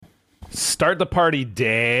Start the party,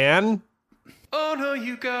 Dan. Oh no,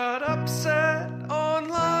 you got upset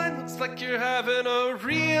online. Looks like you're having a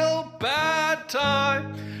real bad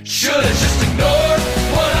time. Should've just ignored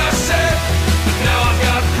what I said, but now I've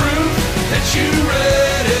got proof that you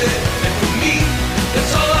read it. And for me,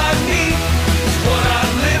 that's all I need. It's what I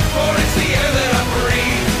live for, it's the air that I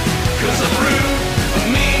breathe. Cause I'm rude,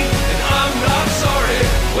 I'm mean, and I'm not sorry.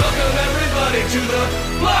 Welcome everybody to the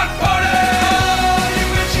block party! You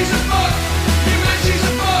bet she's a fuck, you bet she's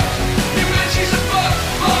a fuck, you bet she's a fuck,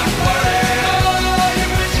 block party! You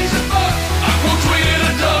bet she's a fuck, I quote tweeted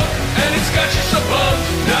a dunk, and it's got you so bummed,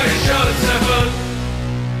 now you're shot at 7.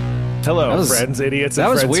 Hello, friends, idiots,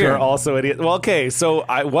 and friends who are also idiots. Well, okay, so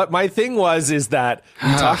what my thing is that we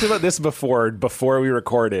talked about this before we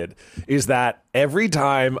recorded, is that every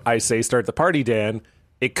time I say start the party, Dan,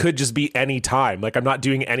 it could just be any time. Like, I'm not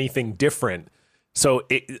doing anything different. So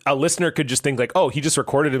a listener could just think like, oh, he just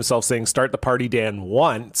recorded himself saying start the party, Dan,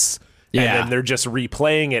 once. Yeah. And then they're just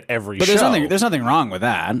replaying it every show. But there's nothing wrong with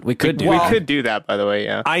that. We could do that, by the way,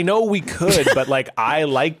 yeah. I know we could, but like I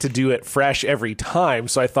like to do it fresh every time.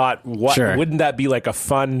 So I thought, wouldn't that be like a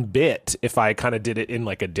fun bit if I kind of did it in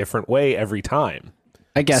like a different way every time?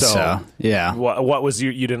 I guess so. Yeah. What was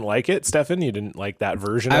you didn't like it, Stefan? You didn't like that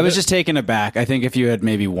version? I was just taken aback. I think if you had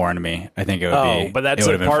maybe warned me, I think it would be. Oh, but that's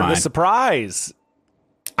a part of the surprise.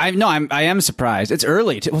 I am surprised. It's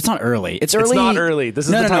early. Well, it's not early. It's early. It's not early. This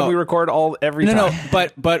is the time we record every time. No,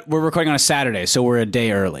 but we're recording on a Saturday, so we're a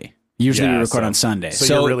day early. Usually we record on Sunday.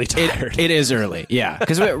 So you're really tired. It is early, yeah,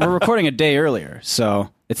 because we're recording a day earlier, so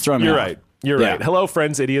it's throwing me off. You're right. You're right. Hello,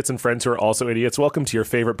 friends, idiots, and friends who are also idiots. Welcome to your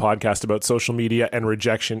favorite podcast about social media and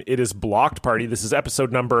rejection. It is Blocked Party. This is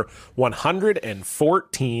episode number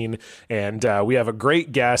 114, and we have a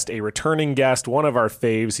great guest, a returning guest, one of our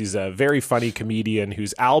faves. He's a very funny comedian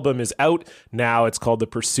whose album is out now. It's called The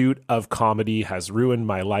Pursuit of Comedy Has Ruined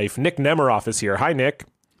My Life. Nick Nemeroff is here. Hi, Nick.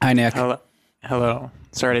 Hi, Nick. Hello.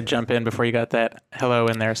 Sorry to jump in before you got that hello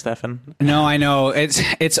in there, Stefan. No, I know.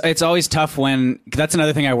 It's always tough when... That's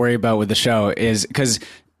another thing I worry about with the show is because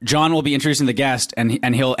John will be introducing the guest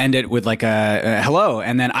and he'll end it with like a hello,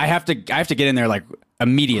 and then I have to get in there like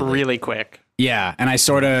immediately. Really quick. Yeah, and I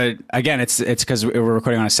sort of... Again, it's because we're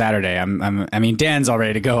recording on a Saturday. I mean, Dan's all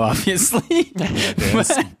ready to go, obviously. Dan's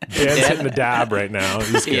hitting the dab right now.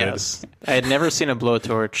 He's good. Yes. I had never seen a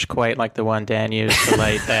blowtorch quite like the one Dan used to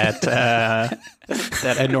light that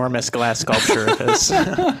enormous glass sculpture of his.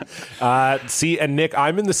 See, and Nick,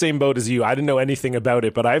 I'm in the same boat as you. I didn't know anything about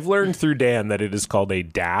it, but I've learned through Dan that it is called a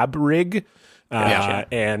dab rig.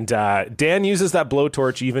 And Dan uses that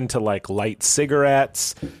blowtorch even to like light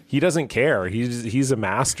cigarettes. He doesn't care. He's a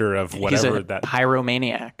master of whatever. He's a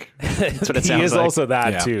pyromaniac. That's what it sounds like. He is also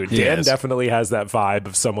that too. Dan definitely has that vibe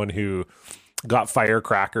of someone who got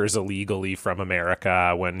firecrackers illegally from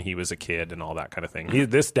America when he was a kid and all that kind of thing.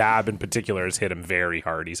 This dab in particular has hit him very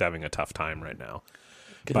hard. He's having a tough time right now.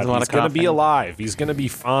 But he's going to be alive. He's going to be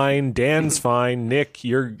fine. Dan's fine. Nick,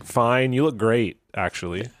 you're fine. You look great,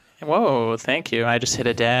 actually. Whoa, thank you. I just hit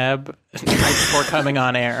a dab right before coming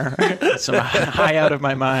on air. So I'm high out of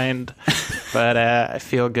my mind. But I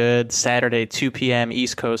feel good. Saturday, 2 p.m.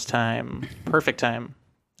 East Coast time. Perfect time.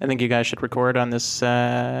 I think you guys should record on this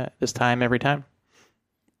time every time.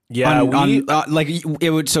 Yeah, like it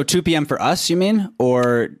would. So 2 p.m. for us, you mean,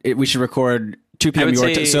 or we should record 2 p.m.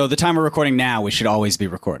 your time. So the time we're recording now, we should always be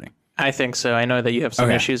recording. I think so. I know that you have some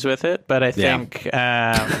issues with it, but I think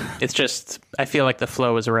it's just. I feel like the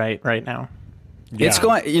flow is right now. Yeah. It's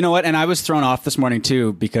going. You know what? And I was thrown off this morning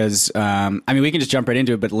too because I mean we can just jump right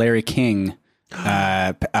into it. But Larry King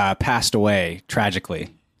passed away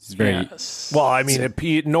tragically. Well, I mean,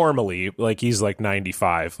 normally, like he's like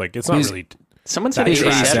 95. Like it's not really. Someone said he's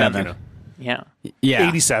 87. You know? Yeah,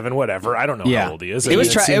 87, whatever. I don't know how old he is. It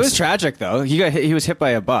was tragic though. He was hit by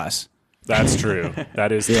a bus. That's true.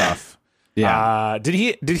 That is tough. Yeah. Did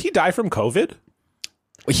he die from COVID?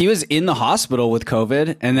 He was in the hospital with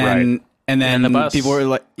COVID, and then. And then people were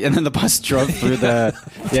like, and then the bus drove through the.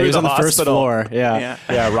 He was on the first floor. Yeah.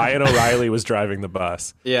 Ryan O'Reilly was driving the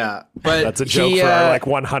bus. Yeah, but that's a joke for our like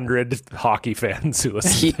 100 hockey fans who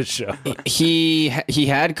listen to the show. He had he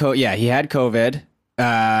had COVID.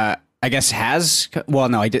 I guess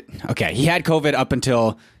no, he did. Okay, he had COVID up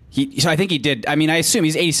until so I think he did. I mean, I assume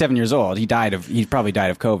he's 87 years old. He probably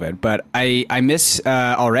died of COVID. But I miss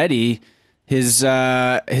already his.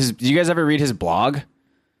 Did you guys ever read his blog?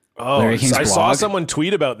 Oh, I saw someone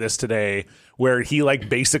tweet about this today where he like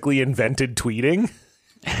basically invented tweeting.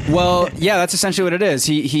 Well, yeah, that's essentially what it is.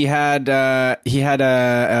 He had a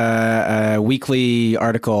weekly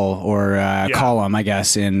article or column, I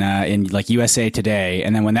guess, in like USA Today,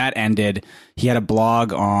 and then when that ended, he had a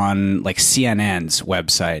blog on like CNN's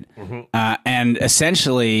website, and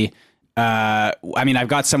essentially. I mean, I've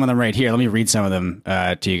got some of them right here. Let me read some of them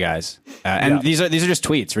to you guys. And these are just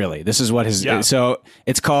tweets, really. This is what his. So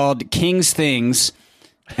it's called King's Things,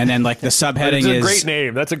 and then like the subheading is a great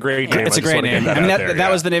name. That's a great name. It's a great name. I mean,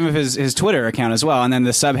 that was the name of his Twitter account as well. And then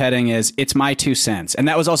the subheading is "It's my 2 cents," and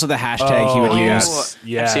that was also the hashtag he would use.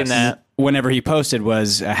 I've seen that. Whenever he posted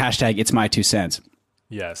was hashtag "It's my 2 cents."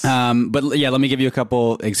 Yes. But yeah, let me give you a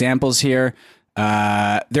couple examples here.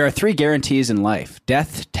 There are 3 guarantees in life: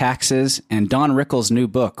 death, taxes, and Don Rickles' new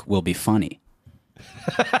book will be funny.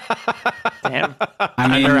 Damn. I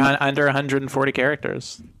mean, under 140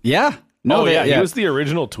 characters. Yeah. No, he was the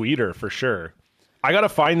original tweeter for sure. I got to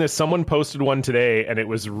find this. Someone posted one today and it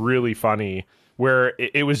was really funny where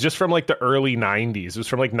it was just from like the early 90s. It was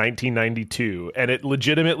from like 1992 and it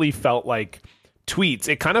legitimately felt like tweets.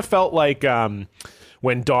 It kind of felt like,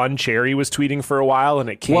 when Don Cherry was tweeting for a while, and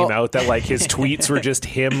it came out that like his tweets were just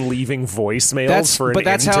him leaving voicemails for an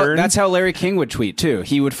intern. That's how Larry King would tweet too.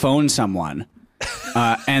 He would phone someone,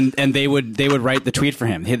 and they would write the tweet for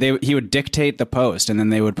him. He would dictate the post, and then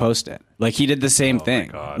they would post it. Like he did the same thing.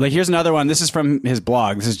 Like here's another one. This is from his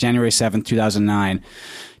blog. This is January 7th, 2009.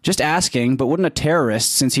 Just asking, but wouldn't a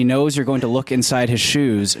terrorist, since he knows you're going to look inside his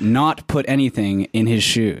shoes, not put anything in his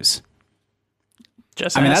shoes?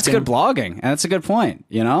 That's good blogging, and that's a good point,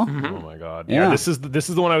 you know? Oh my God. Yeah. This is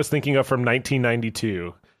the one I was thinking of from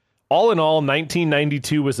 1992. All in all,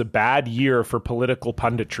 1992 was a bad year for political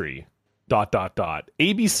punditry. ...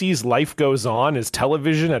 ABC's Life Goes On is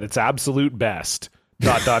television at its absolute best. ...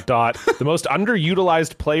 The most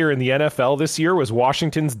underutilized player in the NFL this year was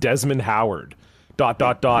Washington's Desmond Howard. ...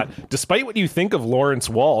 Despite what you think of Lawrence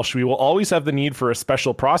Walsh, we will always have the need for a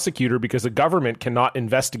special prosecutor because the government cannot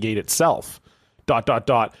investigate itself. ... Tony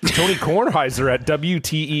Kornheiser at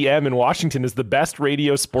WTEM in Washington is the best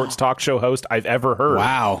radio sports talk show host I've ever heard.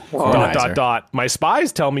 Wow. ... My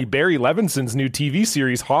spies tell me Barry Levinson's new TV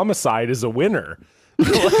series Homicide is a winner.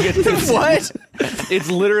 What? It's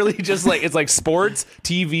literally just like, it's like sports,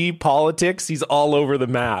 TV, politics. He's all over the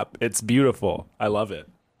map. It's beautiful. I love it.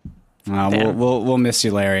 We'll miss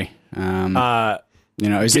you, Larry. He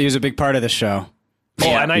was a big part of the show.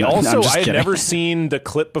 And I had never seen the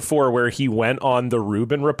clip before where he went on the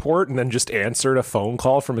Rubin Report and then just answered a phone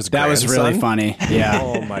call from his grandson. That was really funny. Yeah.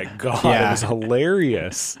 Oh my God. Yeah. It was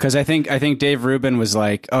hilarious. Because I think Dave Rubin was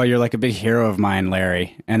like, "Oh, you're like a big hero of mine,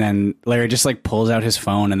 Larry." And then Larry just like pulls out his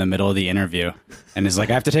phone in the middle of the interview and is like,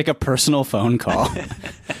 "I have to take a personal phone call."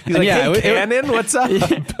 He's like, "Hey, Cannon, what's up?"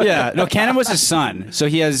 Yeah. No, Cannon was his son. So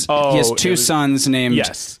he has 2 sons named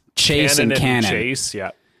Chase and Cannon. Chase,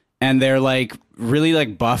 yeah. And they're like really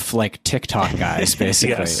like buff like TikTok guys,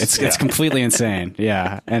 basically. It's completely insane.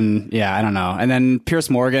 Yeah. And I don't know. And then Piers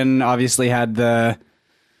Morgan obviously had the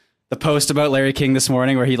post about Larry King this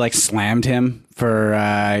morning where he like slammed him for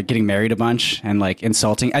getting married a bunch and like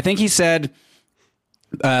insulting. I think he said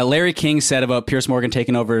Larry King said about Piers Morgan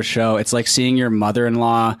taking over his show, it's like seeing your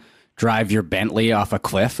mother-in-law drive your Bentley off a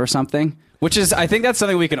cliff or something. Which is, I think that's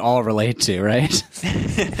something we can all relate to, right?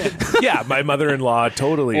 Yeah, my mother-in-law,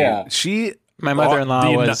 totally. Yeah. My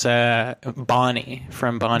mother-in-law was Bonnie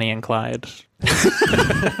from Bonnie and Clyde.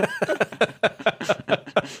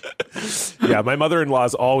 Yeah, my mother-in-law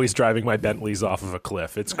is always driving my Bentleys off of a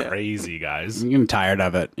cliff. It's crazy, guys. I'm tired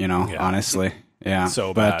of it, honestly. Yeah.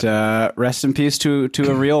 So bad. But rest in peace to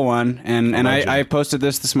a real one. And I posted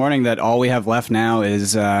this morning that all we have left now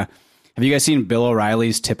is, have you guys seen Bill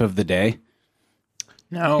O'Reilly's tip of the day?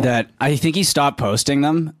 No. That I think he stopped posting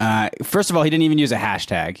them. First of all, he didn't even use a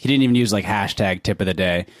hashtag. He didn't even use like hashtag tip of the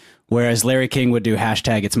day. Whereas Larry King would do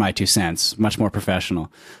hashtag it's my 2 cents. Much more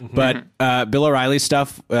professional. But Bill O'Reilly's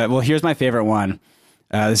stuff, well, here's my favorite one.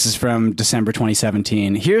 This is from December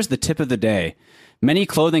 2017. Here's the tip of the day. Many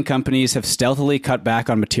clothing companies have stealthily cut back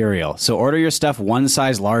on material, so order your stuff one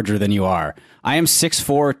size larger than you are. I am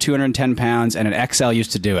 6'4", 210 pounds, and an XL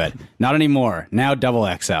used to do it. Not anymore. Now double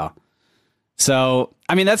XL. So,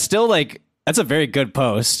 I mean, that's still like, that's a very good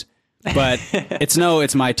post, but it's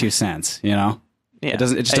my 2 cents, Yeah. It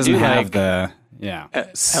just doesn't have the,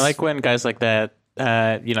 I like when guys like that,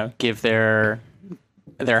 give their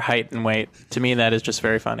height and weight. To me, that is just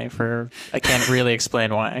very funny. I can't really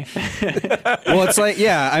explain why. Well, it's like,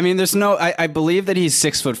 I mean, there's no. I believe that he's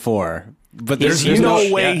 6'4", but there's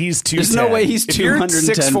no way he's 210. There's no way he's 210 If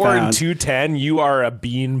you're 6'4" and pounds. 210, you are a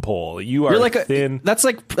beanpole. You're like thin. That's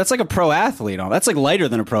like a pro athlete. That's like lighter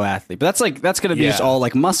than a pro athlete. But that's going to be just all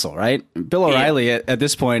like muscle, right? Bill O'Reilly at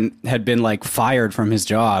this point had been like fired from his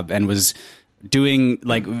job and was doing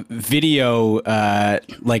like video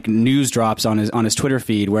like news drops on his Twitter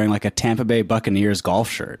feed wearing like a Tampa Bay Buccaneers golf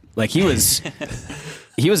shirt. Like he was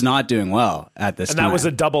he was not doing well at this time. And that was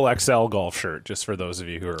a double XL golf shirt, just for those of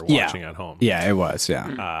you who are watching at home. Yeah, it was.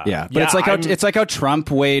 Yeah. But it's like how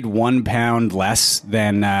Trump weighed 1 pound less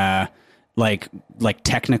than like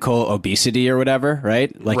technical obesity or whatever,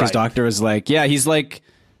 right? Like his doctor was like, yeah, he's like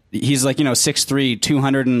 6'3",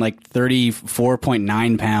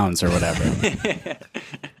 234.9 pounds or whatever.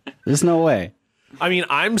 There's no way. I mean,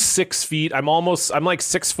 I'm 6 feet. I'm like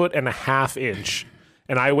 6.5 inches,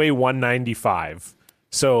 and I weigh 195.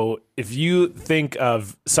 So if you think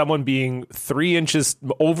of someone being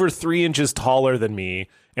over 3 inches taller than me,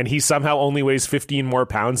 and he somehow only weighs 15 more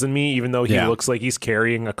pounds than me, even though he looks like he's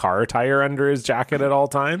carrying a car tire under his jacket at all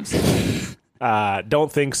times,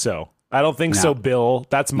 don't think so. I don't think so, Bill.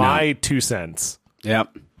 That's my 2 cents.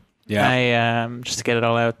 Yep. Yeah. I just to get it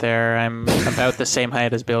all out there, I'm about the same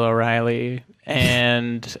height as Bill O'Reilly,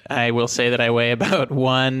 and I will say that I weigh about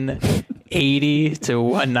 180 to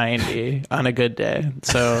 190 on a good day.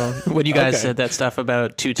 So when you guys said that stuff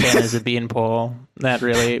about 210 as a beanpole, that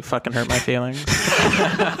really fucking hurt my feelings.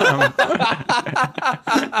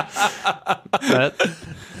 But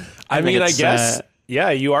I mean, I guess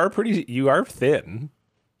you are thin.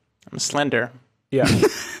 I'm slender. Yeah.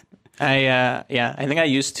 I think I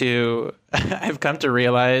used to. I've come to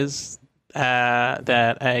realize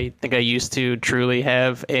that I think I used to truly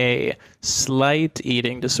have a slight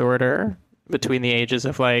eating disorder between the ages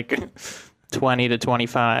of like 20 to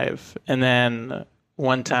 25, and then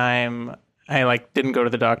one time I like didn't go to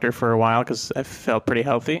the doctor for a while because I felt pretty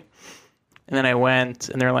healthy, and then I went,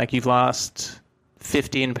 and they're like, "You've lost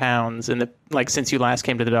 15 pounds in the since you last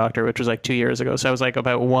came to the doctor," which was like 2 years ago. So I was like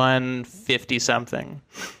about 150 something.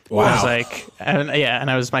 Wow. I was like, and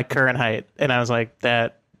I was my current height, and I was like,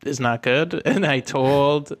 that is not good. And I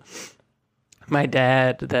told my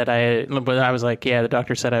dad that I was like, yeah, the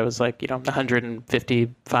doctor said I was like,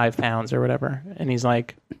 155 pounds or whatever. And he's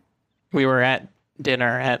like, we were at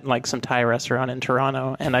dinner at like some Thai restaurant in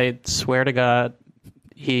Toronto, and I swear to God,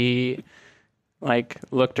 he like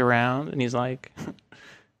looked around and he's like,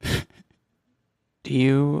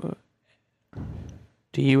 do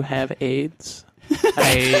you have AIDS?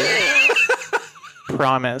 I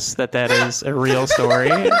promise that is a real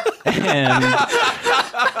story, and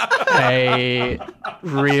I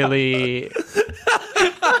really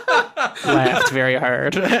laughed very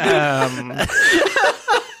hard.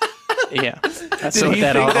 Yeah. Did he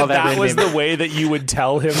think that was the way that you would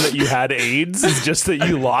tell him that you had AIDS? Is just that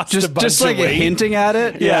you lost a bunch just like of weight? Hinting at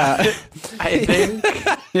it? Yeah. I think...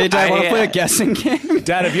 Hey, Dad, want to play a guessing game?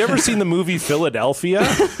 Dad, have you ever seen the movie Philadelphia?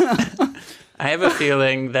 I have a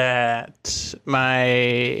feeling that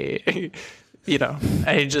I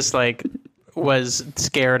just like was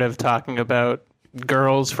scared of talking about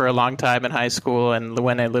girls for a long time in high school and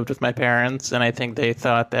when I lived with my parents. And I think they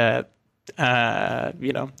thought that,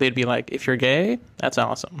 they'd be like, if you're gay, that's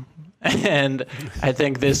awesome. And I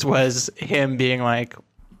think this was him being like,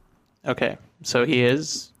 okay, so he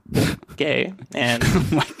is gay, and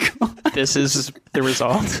this is the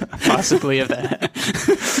result possibly of that.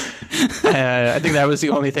 I think that was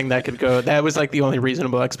the only thing that could go. That was like the only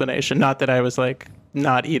reasonable explanation. Not that I was like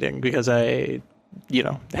not eating because I,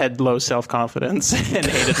 had low self-confidence and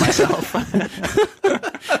hated myself.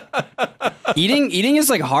 Eating is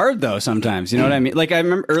like hard though sometimes, you know what I mean? Like I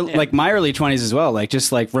remember like my early 20s as well, like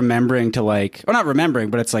just like remembering to like, or not remembering,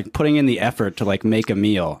 but it's like putting in the effort to like make a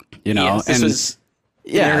meal, Yes, this was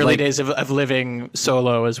in the early days of living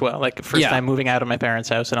solo as well, like first time moving out of my parents'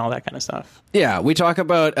 house and all that kind of stuff. Yeah, we talk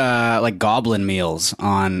about like goblin meals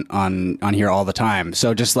on here all the time.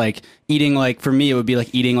 So just like eating, like for me, it would be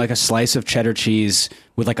like eating like a slice of cheddar cheese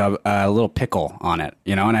with like a little pickle on it,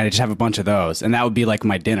 and I just have a bunch of those, and that would be like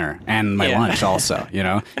my dinner and my lunch also.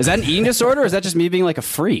 Is that an eating disorder, or is that just me being like a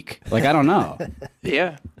freak? Like I don't know.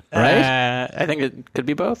 Yeah, right. I think it could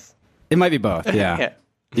be both. It might be both. Yeah.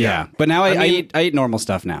 Yeah, but now I eat normal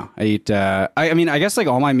stuff now. I eat. I mean, I guess like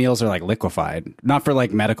all my meals are like liquefied, not for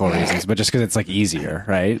like medical reasons, but just because it's like easier,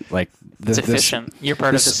 right? Like it's efficient. You're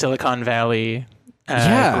part of the Silicon Valley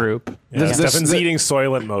group. Yeah, Stefan's eating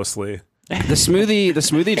Soylent mostly. The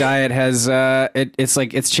smoothie diet has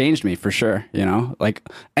it's changed me for sure. Like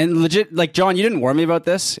and legit. Like John, you didn't warn me about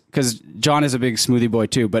this because John is a big smoothie boy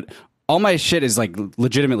too, but all my shit is like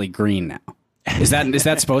legitimately green now. Is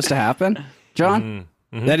that supposed to happen, John?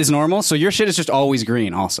 Mm-hmm. That is normal? So your shit is just always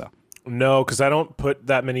green also? No, because I don't put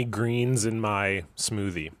that many greens in my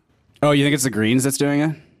smoothie. Oh, you think it's the greens that's doing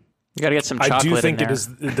it? You gotta get some chocolate. I do think in there. it is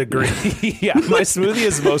the green. Yeah, my smoothie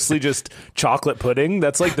is mostly just chocolate pudding.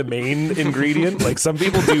 That's like the main ingredient. Like some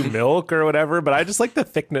people do milk or whatever, but I just like the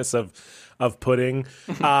thickness of pudding.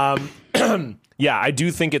 Yeah, I do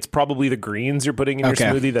think it's probably the greens you're putting in your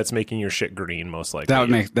smoothie that's making your shit green, most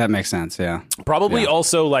likely. That makes sense. Yeah, probably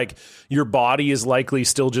also like your body is likely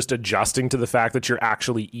still just adjusting to the fact that you're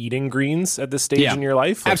actually eating greens at this stage in your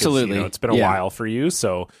life. Like absolutely, it's been a while for you,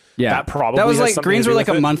 so that probably that was has like greens were like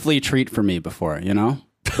a it. monthly treat for me before. You know,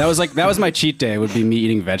 that was my cheat day. Would be me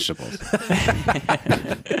eating vegetables.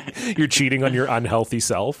 You're cheating on your unhealthy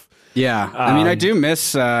self. Yeah, I mean, I do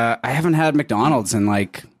miss. I haven't had McDonald's in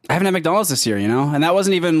like. I haven't had McDonald's this year, you know? And that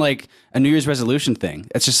wasn't even like a New Year's resolution thing.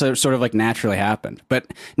 It's just sort of like naturally happened. But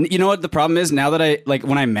you know what the problem is? Now that I, like,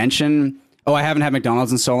 when I mention, I haven't had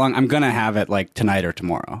McDonald's in so long, I'm going to have it like tonight or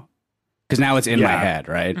tomorrow. Because now it's in my head,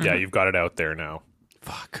 right? Yeah, you've got it out there now.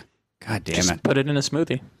 Fuck. God damn Just it. put it in a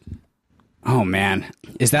smoothie. Oh, man.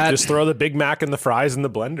 Is that... Just throw the Big Mac and the fries in the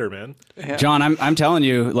blender, man. Yeah. John, I'm telling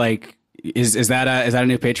you, like, is that a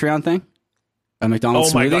new Patreon thing? A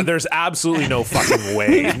McDonald's smoothie? Oh my God, there's absolutely no fucking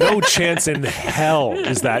way. No chance in hell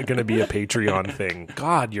is that going to be a Patreon thing.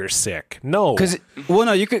 God, you're sick. No. Because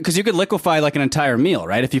you could liquefy like an entire meal,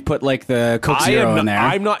 right? If you put like the Coke Zero in there.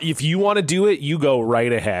 I'm not, if you want to do it, you go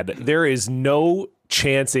right ahead. There is no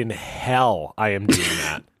chance in hell I am doing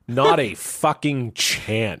that. Not a fucking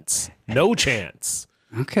chance. No chance.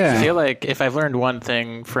 Okay. I feel like if I've learned one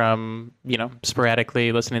thing from,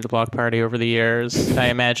 sporadically listening to Block Party over the years, I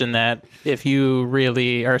imagine that if you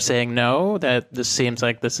really are saying no, that this seems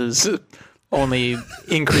like this is only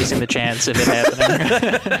increasing the chance of it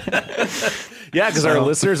happening. Yeah, because our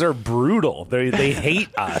listeners are brutal. They hate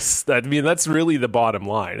us. I mean, that's really the bottom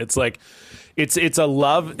line. It's like, it's a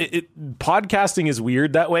love. Podcasting is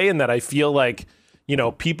weird that way, in that I feel like,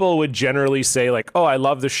 people would generally say like, oh, I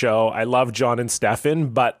love the show. I love John and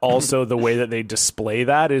Stefan. But also the way that they display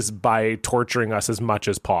that is by torturing us as much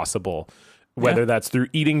as possible, whether that's through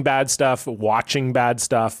eating bad stuff, watching bad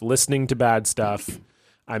stuff, listening to bad stuff.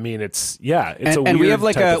 I mean, it's a weird and we have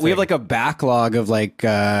like type of we have thing. like a backlog of like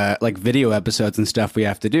video episodes and stuff we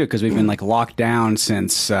have to do because we've been like locked down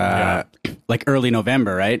since like early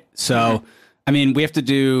November, right? So I mean, we have to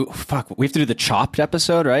do the Chopped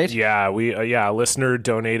episode, right? Yeah, a listener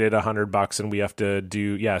donated $100 and we have to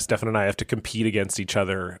do, Stefan and I have to compete against each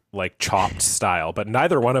other like Chopped style, but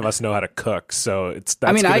neither one of us know how to cook, so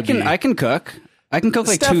I can cook. I can cook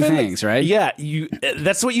like Stefan, 2 things, right? Yeah,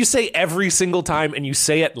 that's what you say every single time, and you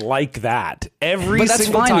say it like that. Every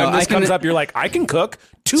single time this comes up, you're like, I can cook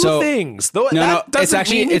 2 things. Though that doesn't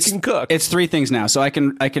mean you can cook. It's 3 things now. So I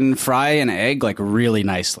can fry an egg like really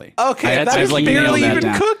nicely. Okay, that's like barely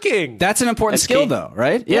even cooking. That's an important skill, though,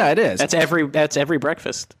 right? Yeah, it is. That's every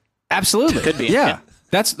breakfast. Absolutely, could be. Yeah,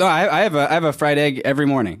 I have a fried egg every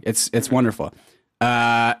morning. It's wonderful.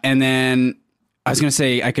 And then I was gonna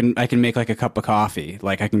say I can make like a cup of coffee.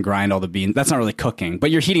 Like I can grind all the beans. That's not really cooking,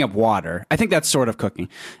 but you're heating up water. I think that's sort of cooking.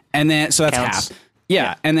 And then so that's Counts. half.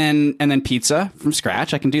 Yeah, and then pizza from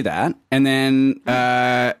scratch. I can do that. And then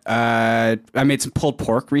I made some pulled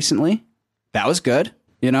pork recently. That was good.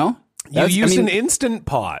 You used an Instant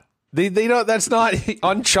Pot. They don't. That's not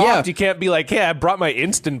on Chopped. Yeah. You can't be like, hey, I brought my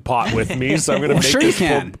Instant Pot with me, so I'm gonna make sure this. You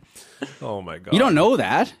can. Oh my God! You don't know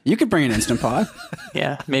that. You could bring an Instant Pot.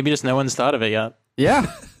 Yeah, maybe just no one's thought of it yet.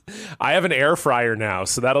 Yeah. I have an air fryer now,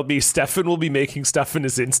 so that'll be Stefan will be making stuff in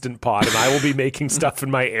his Instant Pot, and I will be making stuff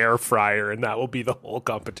in my air fryer, and that will be the whole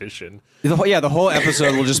competition. The whole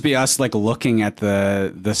episode will just be us like looking at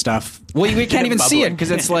the stuff. Well, we can't even see it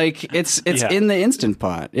because it's like it's in the Instant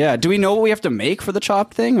Pot. Yeah. Do we know what we have to make for the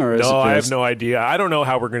Chopped thing, or is I have no idea. I don't know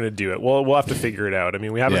how we're going to do it. We'll have to figure it out. I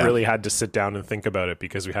mean, we haven't really had to sit down and think about it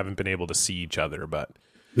because we haven't been able to see each other, but.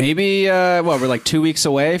 Maybe, we're like 2 weeks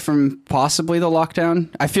away from possibly the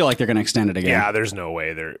lockdown. I feel like they're going to extend it again. Yeah, there's no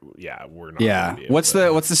way we're not. Yeah. What's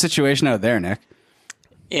the situation out there, Nick?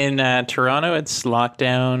 In Toronto, it's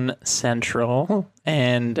lockdown central,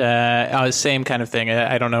 and same kind of thing.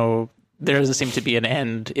 I don't know. There doesn't seem to be an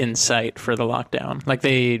end in sight for the lockdown. Like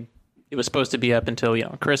it was supposed to be up until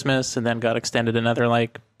Christmas, and then got extended another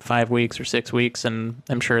like 5 weeks or 6 weeks, and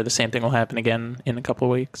I'm sure the same thing will happen again in a couple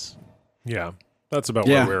of weeks. Yeah. That's about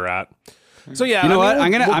where we're at. So yeah, you know what?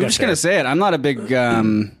 I'm just gonna say it. I'm not a big.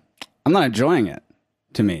 I'm not enjoying it.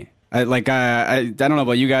 To me, I don't know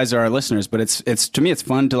about you guys or our listeners, but it's to me it's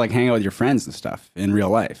fun to like hang out with your friends and stuff in real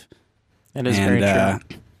life. It is very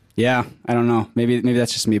true. Yeah, I don't know. Maybe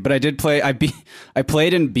that's just me. But I did play. I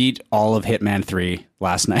played and beat all of Hitman 3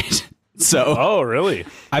 last night. So. Oh, really?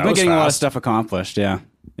 I've been getting a lot of stuff accomplished. Yeah.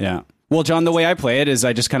 Well, John, the way I play it is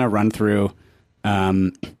I just kind of run through,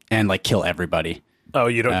 and like kill everybody. Oh,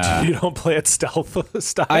 you don't play it stealth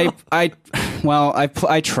style?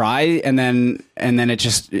 I try, and then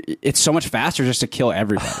it's so much faster just to kill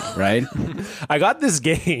everybody, right? I got this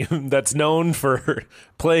game that's known for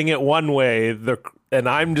playing it one way, and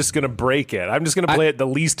I'm just going to break it. I'm just going to play it the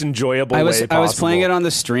least enjoyable way possible. I was playing it on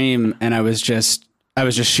the stream, and I was just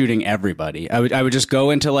shooting everybody. I would just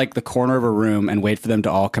go into like the corner of a room and wait for them to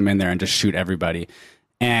all come in there and just shoot everybody.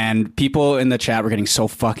 And people in the chat were getting so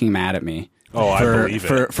fucking mad at me. Oh, I believe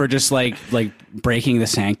it. For just like breaking the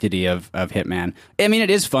sanctity of Hitman. I mean, it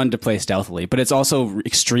is fun to play stealthily, but it's also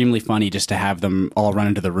extremely funny just to have them all run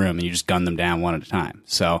into the room and you just gun them down one at a time.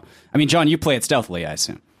 So, I mean, John, you play it stealthily, I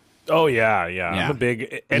assume. Oh, yeah. I'm a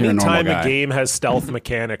big... Anytime a game has stealth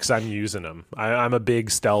mechanics, I'm using them. I'm a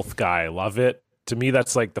big stealth guy. I love it. To me,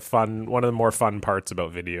 that's like one of the more fun parts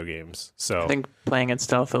about video games. So I think playing it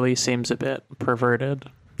stealthily seems a bit perverted.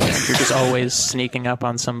 You're just always sneaking up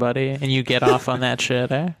on somebody, and you get off on that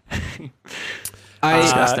shit, eh?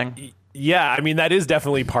 Disgusting. Yeah, I mean, that is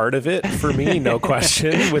definitely part of it for me, no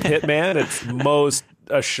question. With Hitman, it's most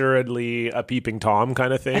assuredly a peeping Tom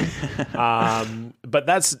kind of thing. But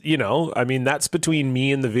that's, I mean, that's between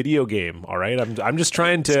me and the video game, all right? I'm just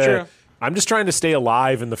trying to stay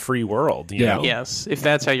alive in the free world, you know? Yes, if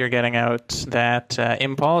that's how you're getting out that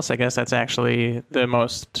impulse, I guess that's actually the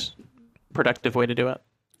most productive way to do it.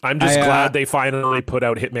 I'm just glad they finally put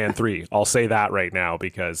out Hitman 3. I'll say that right now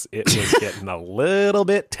because it was getting a little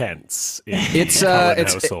bit tense. It's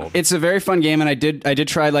a very fun game, and I did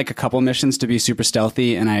try like a couple missions to be super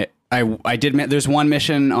stealthy, and I did. There's one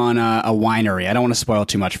mission on a winery. I don't want to spoil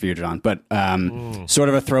too much for you, John, but sort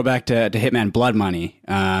of a throwback to Hitman Blood Money.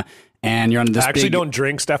 And you're on this. I actually don't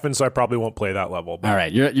drink, Stefan, so I probably won't play that level. But. All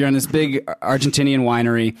right, you're on this big Argentinian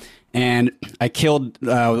winery, and I killed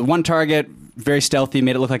one target. Very stealthy,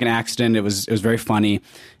 made it look like an accident. It was very funny,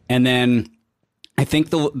 and then I think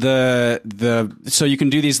the so you can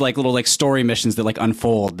do these like little like story missions that like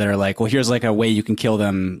unfold. That are like, well, here's like a way you can kill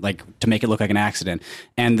them, like to make it look like an accident.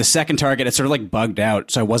 And the second target, it sort of like bugged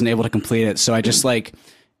out, so I wasn't able to complete it. So I just like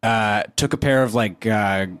took a pair of like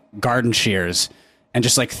garden shears and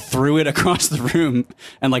just like threw it across the room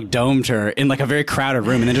and like domed her in like a very crowded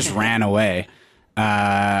room, and then just ran away.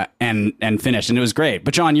 And finished, and it was great.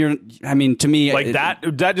 But John, to me, like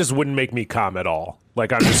that just wouldn't make me come at all.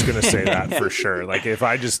 Like, I'm just gonna say that for sure. Like, if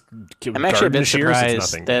I just I'm actually a bit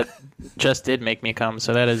surprised that just did make me come.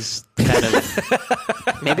 So that is kind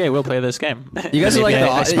of maybe I will play this game. You guys are like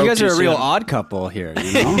you guys are a real odd couple here.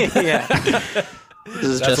 You know? Yeah.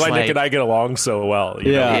 That's why Nick and I get along so well.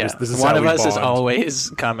 You know? This is one of us is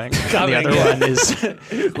always coming. The other one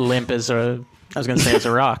is limp as I was going to say it's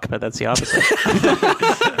a rock, but that's the opposite.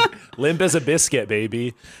 Limp as a biscuit,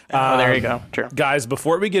 baby. There you go. True. Guys,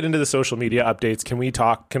 before we get into the social media updates,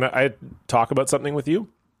 can I talk about something with you?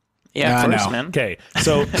 Yeah, of course, man. Okay.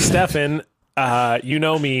 So, Stefan, you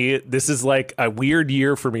know me. This is like a weird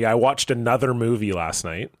year for me. I watched another movie last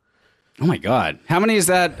night. Oh, my God. How many is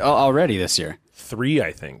that already this year? 3,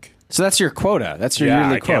 I think. So that's your quota. That's your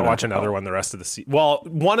yearly quota. I can't watch another one the rest of the season. Well,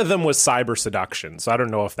 one of them was Cyber Seduction, so I don't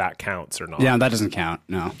know if that counts or not. Yeah, that doesn't count.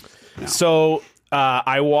 No. So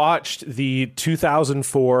I watched the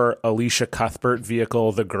 2004 Alicia Cuthbert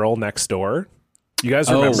vehicle, The Girl Next Door. You guys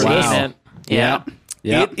remember this? Yeah.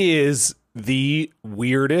 It is the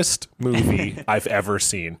weirdest movie I've ever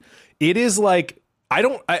seen. It is like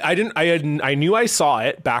I knew I saw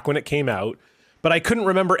it back when it came out. But I couldn't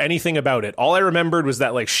remember anything about it. All I remembered was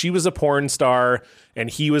that like she was a porn star and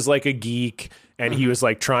he was like a geek and he was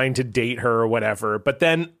like trying to date her or whatever. But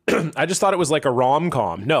then I just thought it was like a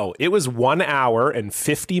rom-com. No, it was 1 hour and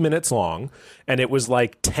 50 minutes long, and it was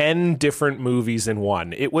like 10 different movies in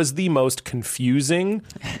one. It was the most confusing,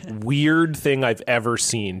 weird thing I've ever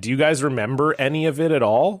seen. Do you guys remember any of it at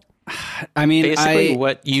all? I mean, basically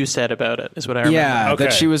what you said about it is what I remember. Yeah,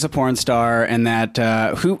 that she was a porn star, and that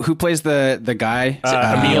who plays the guy?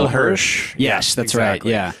 Emil Hirsch. Yes, that's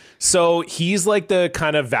exactly. Right. Yeah. So he's like the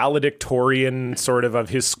kind of valedictorian sort of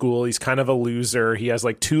his school. He's kind of a loser. He has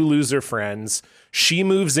like 2 loser friends. She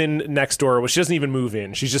moves in next door. Well, she doesn't even move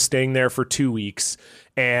in. She's just staying there for 2 weeks.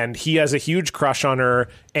 And he has a huge crush on her.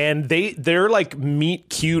 And their like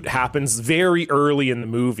meet cute happens very early in the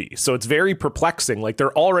movie. So it's very perplexing. Like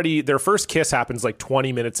their first kiss happens like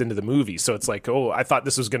 20 minutes into the movie. So it's like, oh, I thought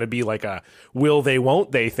this was going to be like a will they,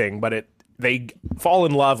 won't they thing. But they fall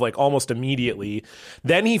in love like almost immediately.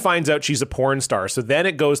 Then he finds out she's a porn star. So then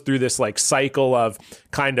it goes through this like cycle of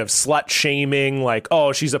kind of slut shaming, like,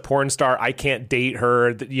 oh, she's a porn star, I can't date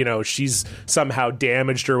her, you know, she's somehow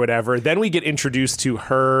damaged or whatever. Then we get introduced to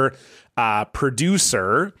her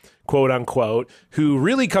producer, quote unquote, who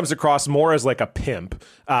really comes across more as like a pimp.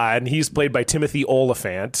 And he's played by Timothy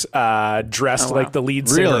Olyphant, dressed like the lead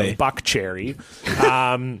singer of Buck Cherry.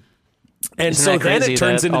 And Isn't so then it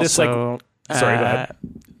turns into this like, sorry, go ahead.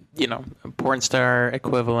 You know, porn star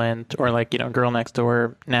equivalent, or like, you know, girl next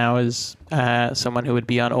door now is someone who would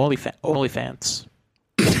be on OnlyFans.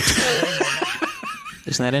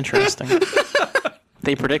 Isn't that interesting?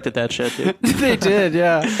 They predicted that shit, dude. They did,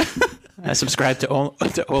 yeah. I subscribe to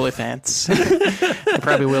OnlyFans. I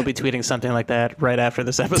probably will be tweeting something like that right after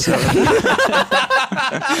this episode.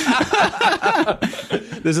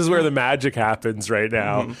 This is where the magic happens right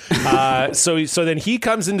now. So then he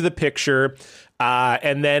comes into the picture,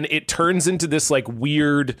 and then it turns into this like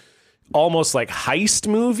weird, almost like heist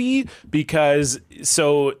movie, because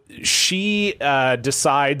so she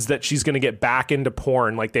decides that she's going to get back into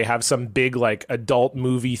porn. Like they have some big like adult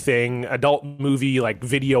movie like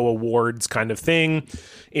video awards kind of thing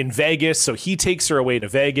in Vegas. So he takes her away to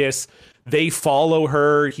Vegas. They follow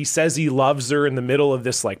her. He says he loves her in the middle of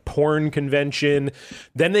this like porn convention.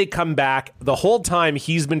 Then they come back. The whole time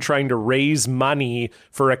he's been trying to raise money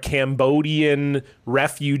for a Cambodian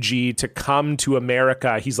refugee to come to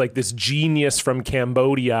America. He's like this genius from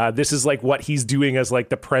Cambodia. This is like what he's doing as like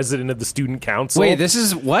the president of the student council. Wait, this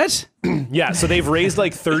is what? Yeah, so they've raised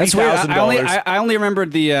like $30,000. I only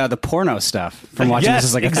remembered the porno stuff from watching this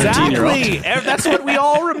as like a 13-year-old. Exactly. That's what we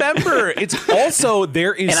all remember. It's also,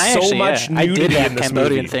 there is so much nudity I did that in this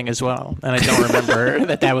Cambodian movie. thing as well, and I don't remember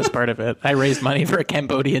that was part of it. I raised money for a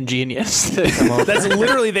Cambodian genius to come over. That's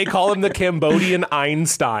literally, they call him the Cambodian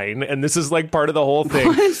Einstein, and this is like part of the whole thing.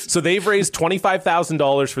 What? So they've raised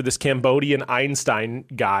 $25,000 for this Cambodian Einstein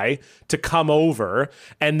guy to come over,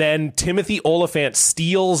 and then Timothy Olyphant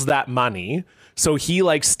steals that money. So he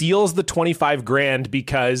like steals the 25 grand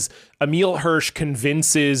because Emile Hirsch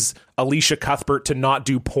convinces Alicia Cuthbert to not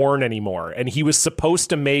do porn anymore. And he was supposed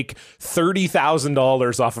to make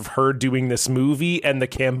 $30,000 off of her doing this movie, and the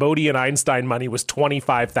Cambodian Einstein money was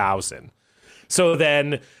 $25,000. So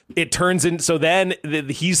then it turns in. So then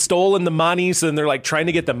he's stolen the money. So then they're like trying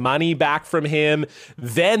to get the money back from him.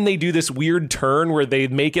 Then they do this weird turn where they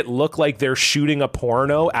make it look like they're shooting a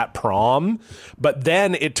porno at prom. But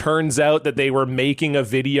then it turns out that they were making a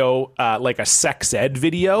video, like a sex ed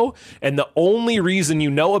video. And the only reason you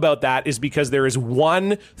know about that is because there is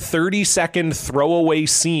one 30-second throwaway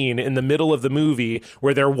scene in the middle of the movie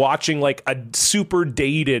where they're watching like a super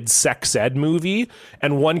dated sex ed movie.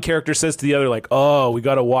 And one character says to the other, like, oh, we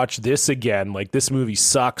got to watch this again. Like, this movie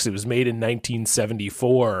sucks. It was made in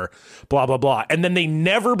 1974, blah, blah, blah. And then they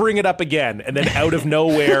never bring it up again. And then out of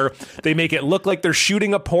nowhere, they make it look like they're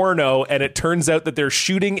shooting a porno. And it turns out that they're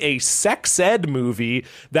shooting a sex ed movie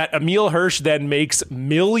that Emile Hirsch then makes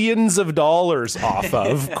millions of dollars off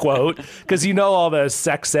of, quote, because you know all the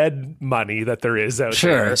sex ed money that there is out there.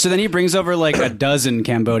 Sure. So then he brings over like a dozen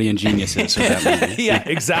Cambodian geniuses for that movie. Yeah,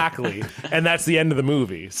 exactly. And that's the end of the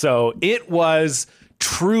movie. So it was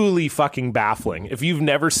truly fucking baffling. If you've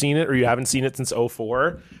never seen it or you haven't seen it since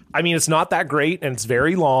 2004, I mean, it's not that great and it's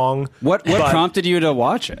very long. What prompted you to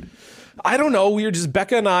watch it? I don't know. We were just,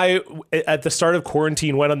 Becca and I at the start of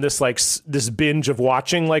quarantine went on this this binge of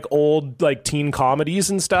watching like old like teen comedies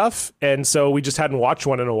and stuff. And so we just hadn't watched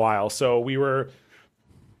one in a while. So we were,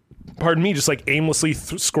 pardon me, just like aimlessly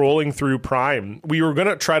scrolling through Prime. We were going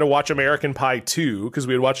to try to watch American Pie 2 because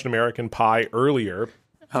we had watched American Pie earlier.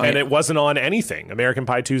 And it wasn't on anything. American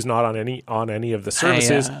Pie 2 is not on any of the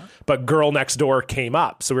services. But Girl Next Door came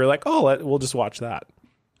up. So we were like, oh, we'll just watch that.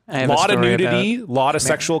 A lot of nudity, a lot of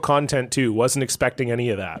sexual content too. Wasn't expecting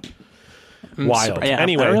any of that. Wild.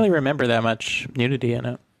 Anyway, I don't really remember that much nudity in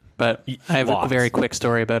it. But I have a very quick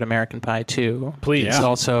story about American Pie 2. Please. It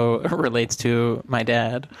also relates to my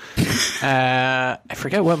dad. I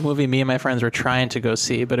forget what movie me and my friends were trying to go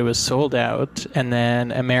see, but it was sold out. And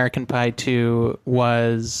then American Pie 2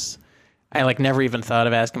 was... I like never even thought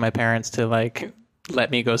of asking my parents to like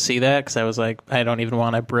let me go see that, because I was like, I don't even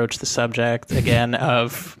want to broach the subject again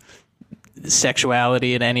of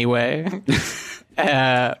sexuality in any way.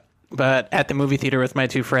 But at the movie theater with my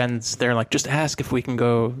two friends, they're like, just ask if we can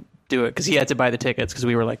go do it. Because he had to buy the tickets because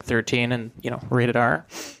we were like 13 and, you know, rated R.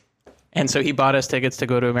 And so he bought us tickets to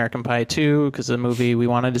go to American Pie 2 because the movie we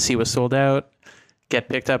wanted to see was sold out. Get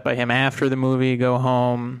picked up by him after the movie, go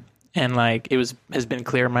home. And like, has been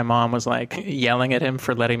clear my mom was like yelling at him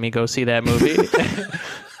for letting me go see that movie.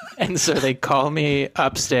 And so they call me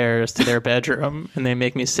upstairs to their bedroom and they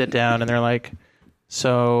make me sit down and they're like,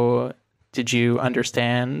 so did you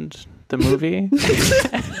understand the movie?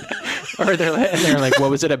 Or they're like,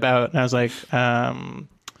 what was it about? And I was like,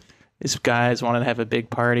 these guys wanted to have a big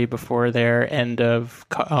party before their end of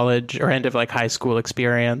college or end of like high school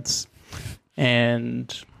experience.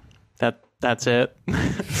 And that's it.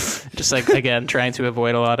 Just like, again, trying to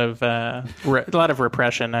avoid a lot of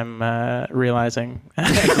repression. I'm realizing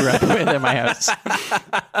I grew up with in my house.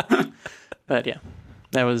 But yeah,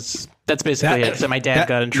 that's basically it. So my dad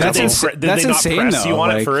got in trouble. Did they not press you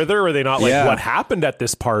on it further? Or were they not like, what happened at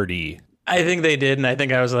this party? I think they did, and I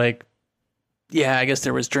think I was like, yeah, I guess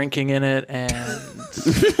there was drinking in it, and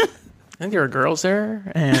I think there were girls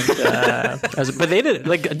there, and but they didn't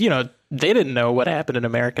they didn't know what happened in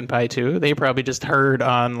American Pie 2. They probably just heard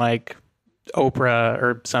on like Oprah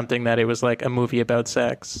or something that it was like a movie about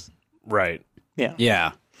sex. Right. Yeah.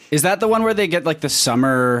 Yeah. Is that the one where they get like the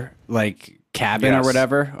summer like cabin or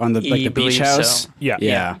whatever on the like the beach house? So.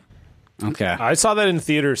 Yeah. Okay. I saw that in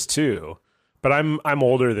theaters too, but I'm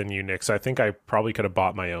older than you, Nick, so I think I probably could have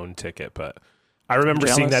bought my own ticket, but I remember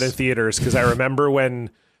seeing that in theaters because I remember when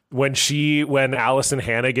Allison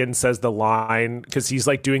Hannigan says the line, because he's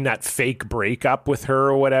like doing that fake breakup with her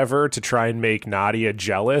or whatever to try and make Nadia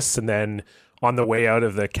jealous, and then on the way out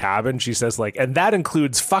of the cabin she says like, and that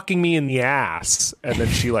includes fucking me in the ass, and then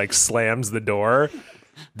she like slams the door.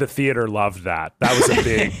 The theater loved that. That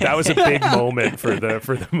was a big moment for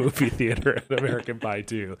the movie theater at American Pie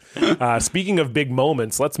 2. Speaking of big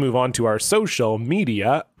moments, let's move on to our social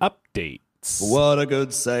media update. What a good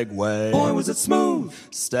segue. Boy, was it smooth.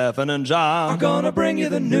 Stefan and John are gonna bring you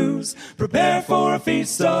the news. Prepare for a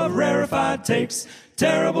feast of rarefied takes.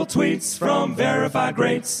 Terrible tweets from verified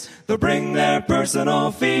greats. They'll bring their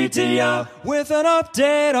personal feed to ya with an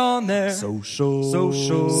update on their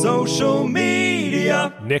social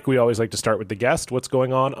media. Nick, we always like to start with the guest. What's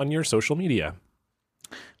going on your social media?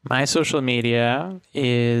 My social media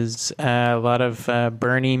is a lot of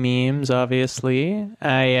Bernie memes, obviously.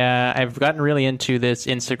 I've gotten really into this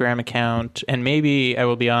Instagram account, and maybe, I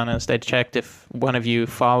will be honest, I checked if one of you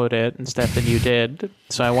followed it, and Stefan, you did.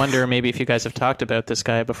 So I wonder maybe if you guys have talked about this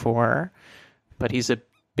guy before, but he's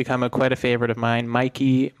become quite a favorite of mine,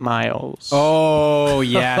 Mikey Miles. Oh,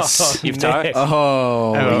 yes. You've talked?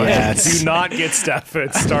 Oh, yes. Do not get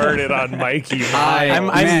Stefan started on Mikey Miles.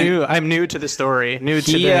 I'm new to the story.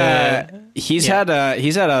 He's had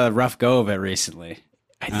a rough go of it recently.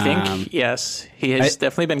 I think, yes. He has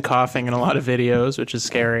definitely been coughing in a lot of videos, which is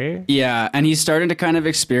scary. Yeah, and he's starting to kind of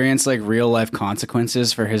experience like real life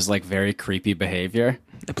consequences for his like very creepy behavior.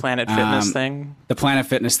 The Planet Fitness thing. The Planet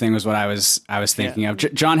Fitness thing was what I was thinking of.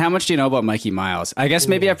 John, how much do you know about Mikey Miles? I guess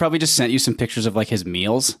maybe I probably just sent you some pictures of like his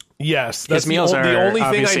meals. Yes, his meals are the only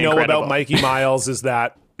thing I know incredible. about Mikey Miles is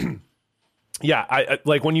that. Yeah, I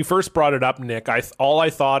like when you first brought it up, Nick. All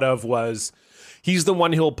I thought of was he's the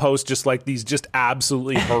one who'll post just like these just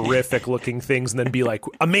absolutely horrific looking things and then be like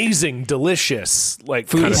amazing, delicious, like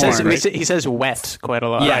food. He says wet quite a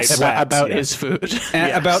lot. Yes, about his food.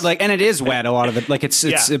 And and it is wet a lot of it. Like it's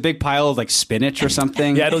a big pile of like spinach or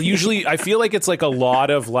something. Yeah, it'll usually I feel like it's like a lot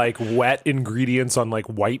of like wet ingredients on like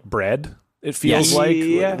white bread. It feels like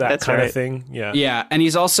that kind of thing. Yeah. Yeah, and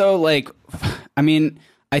he's also like, I mean,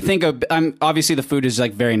 I think obviously the food is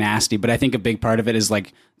like very nasty, but I think a big part of it is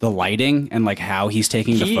like the lighting and like how he's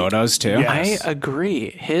taking the photos too. Yes. I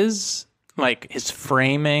agree. His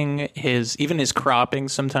framing, even his cropping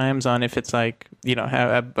sometimes on if it's like,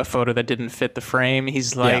 a photo that didn't fit the frame,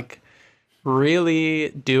 he's like really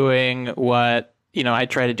doing what, I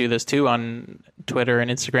try to do this too on Twitter and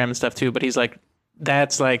Instagram and stuff too, but he's like,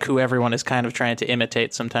 that's like who everyone is kind of trying to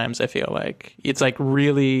imitate sometimes, I feel like. It's like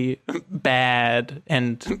really bad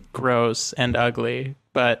and gross and ugly,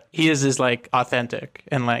 but he is like authentic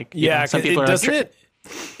and like, some people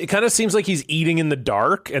it kind of seems like he's eating in the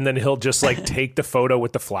dark and then he'll just like take the photo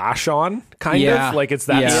with the flash on, kind of like it's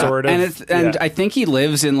that sort of. And I think he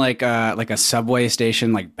lives in like a subway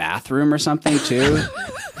station like bathroom or something too.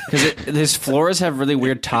 Because his floors have really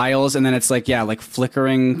weird tiles, and then it's like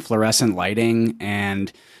flickering fluorescent lighting,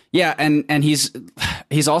 and and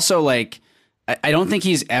he's also like, I don't think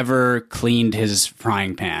he's ever cleaned his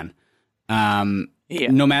frying pan,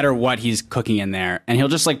 no matter what he's cooking in there, and he'll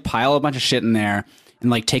just like pile a bunch of shit in there and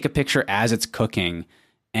like take a picture as it's cooking,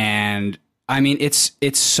 and I mean it's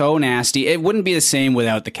so nasty. It wouldn't be the same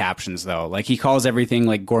without the captions though. Like he calls everything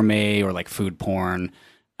like gourmet or like food porn.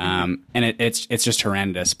 And it's just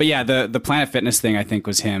horrendous. But yeah, the Planet Fitness thing I think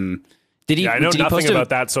was him Did he? Yeah, I know did he nothing post about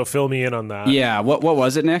that, so fill me in on that. Yeah, what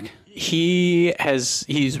was it, Nick?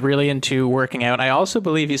 He's really into working out. I also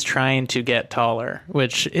believe he's trying to get taller,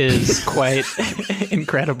 which is quite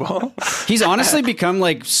incredible. He's honestly become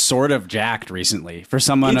like sort of jacked recently for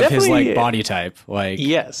someone of his like body type. Like,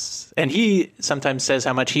 yes, and he sometimes says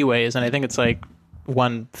how much he weighs, and I think it's like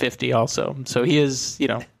 150 also. So he is,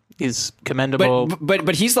 he's commendable.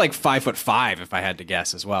 But he's like 5'5", if I had to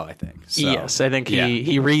guess as well. I think. So, yes, I think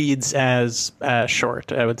he reads as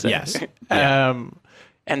short, I would say. Yes. Yeah.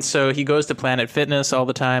 And so he goes to Planet Fitness all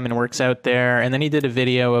the time and works out there. And then he did a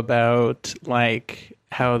video about like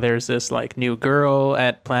how there's this like new girl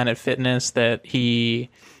at Planet Fitness that he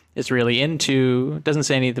is really into. Doesn't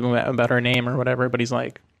say anything about her name or whatever, but he's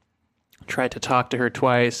like tried to talk to her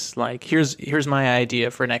twice. Like, here's my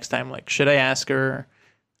idea for next time. Like, should I ask her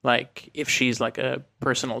like if she's like a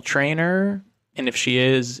personal trainer? And if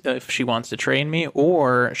she wants to train me,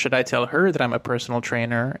 or should I tell her that I'm a personal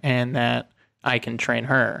trainer and that I can train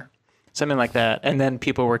her, something like that. And then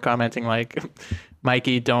people were commenting like,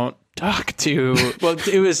 Mikey, don't talk to, well,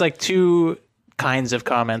 it was like two kinds of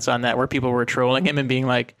comments on that where people were trolling him and being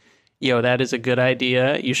like, yo, that is a good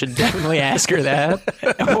idea. You should definitely ask her that.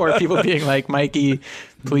 Or people being like, Mikey,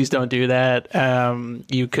 please don't do that.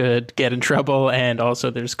 You could get in trouble. And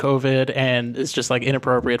also there's COVID and it's just like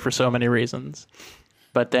inappropriate for so many reasons.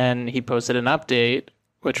 But then he posted an update,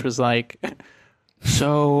 which was like,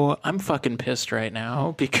 so I'm fucking pissed right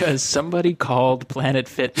now because somebody called Planet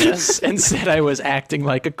Fitness and said I was acting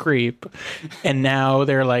like a creep. And now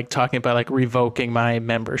they're like talking about like revoking my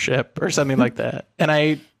membership or something like that. And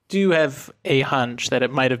I do have a hunch that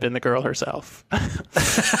it might have been the girl herself.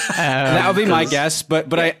 That would be my guess.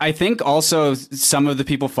 But I think also some of the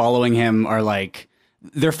people following him are like,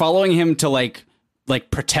 they're following him to like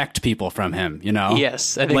protect people from him,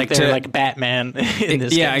 Yes, I think they're like Batman in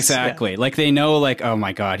this yeah, case. exactly. Yeah. Like they know like, oh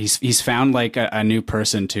my God, he's found like a new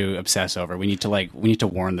person to obsess over. We need to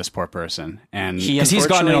warn this poor person. And because he's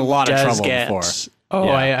gotten in a lot of trouble before. Oh,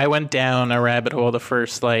 yeah. I went down a rabbit hole the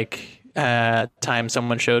first time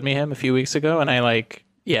someone showed me him a few weeks ago, and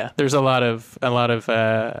there's a lot of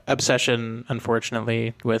obsession,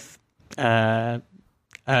 unfortunately, with I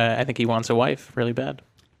think he wants a wife really bad.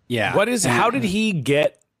 Yeah. How did he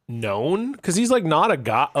get known? Because he's like not a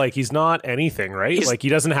guy, like he's not anything, right? Like he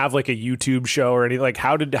doesn't have like a YouTube show or anything. Like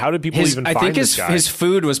how did people even find this guy? His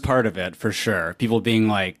food was part of it for sure. People being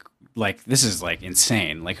like this is like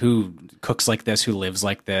insane. Like who cooks like this? Who lives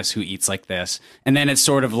like this? Who eats like this? And then it's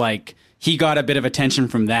sort of like he got a bit of attention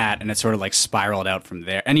from that, and it sort of like spiraled out from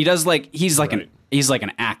there. And he does like he's like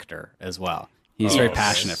an actor as well. He's very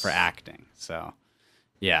passionate for acting. So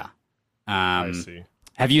yeah. I see.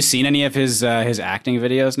 Have you seen any of his acting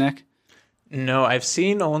videos, Nick? No, I've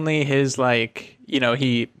seen only his I don't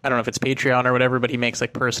know if it's Patreon or whatever, but he makes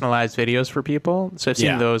like personalized videos for people. So I've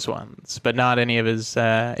seen those ones, but not any of his.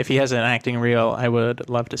 If he has an acting reel, I would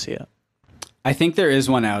love to see it. I think there is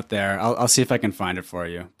one out there. I'll see if I can find it for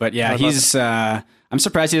you. But yeah, he's. I'm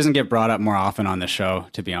surprised he doesn't get brought up more often on the show,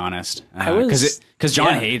 to be honest. Because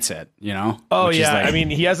John hates it, Oh yeah, I mean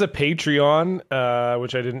he has a Patreon,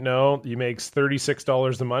 which I didn't know. He makes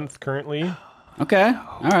 $36 a month currently. Okay,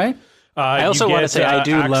 all right. I also want to say I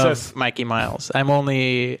do love Mikey Miles. I'm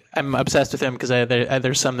obsessed with him because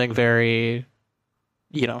there's something very,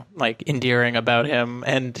 like endearing about him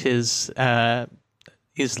and his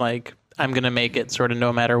he's like I'm gonna make it sort of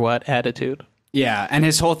no matter what attitude. Yeah, and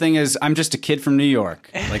his whole thing is I'm just a kid from New York.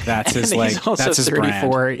 Like that's his that's his 34.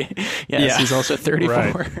 brand. Yes, he's also 34.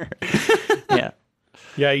 Right. Yeah.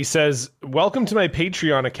 Yeah, he says, "Welcome to my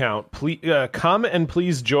Patreon account. Please come and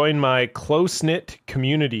please join my close-knit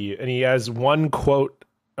community." And he has one quote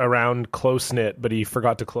around close-knit, but he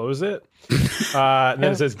forgot to close it. And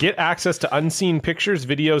then it says, "Get access to unseen pictures,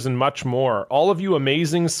 videos, and much more. All of you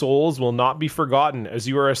amazing souls will not be forgotten as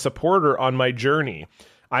you are a supporter on my journey.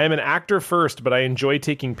 I am an actor first, but I enjoy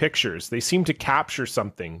taking pictures. They seem to capture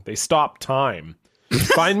something. They stop time.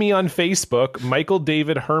 Find me on Facebook, Michael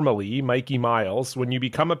David Hermely, Mikey Miles, when you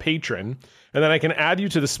become a patron, and then I can add you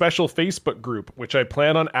to the special Facebook group, which I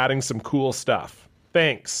plan on adding some cool stuff.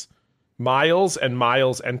 Thanks. Miles and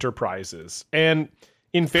Miles Enterprises." And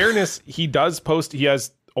in fairness, he does post, he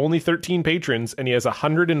has only 13 patrons, and he has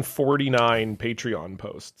 149 Patreon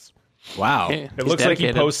posts. Wow. It looks like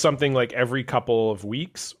he posts something like every couple of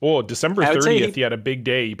weeks. Oh, December 30th, he had a big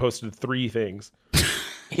day. He posted 3 things.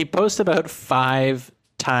 He posts about 5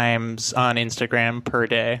 times on Instagram per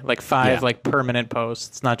day, like 5 like permanent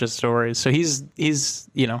posts, not just stories. So he's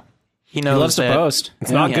He loves to post.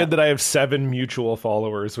 It's not good that I have 7 mutual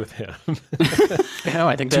followers with him. No,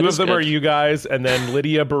 I think 2 of them are you guys, and then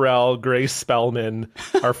Lydia Burrell, Grace Spellman,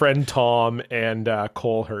 our friend Tom, and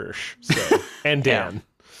Cole Hirsch, and Dan.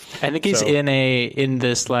 I think he's in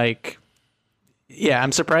this like. Yeah,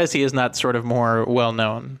 I'm surprised he is not sort of more well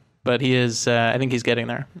known, but he is. I think he's getting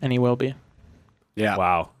there, and he will be. Yeah.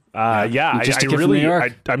 Wow.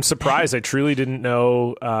 I'm surprised. I truly didn't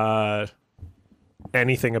know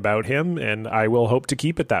anything about him, and I will hope to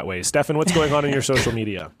keep it that way. Stefan, what's going on in your social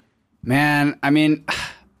media? Man, I mean,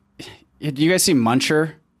 do you guys see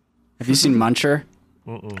Muncher? Have you seen Muncher?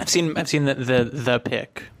 I've seen the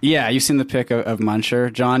pic. Yeah, you've seen the pic of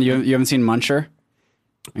Muncher. John, you haven't seen Muncher?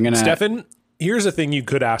 Stefan, here's a thing you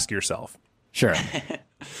could ask yourself. Sure.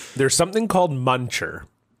 There's something called Muncher.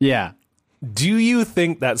 Yeah. Do you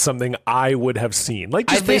think that's something I would have seen? Like,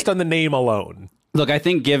 just based on the name alone? Look, I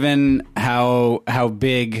think given how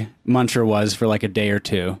big Muncher was for like a day or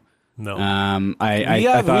two. No. I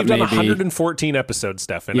thought we've done maybe 114 episodes,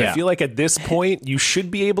 Stefan. Yeah. I feel like at this point, you should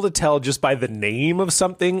be able to tell just by the name of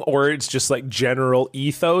something, or it's just like general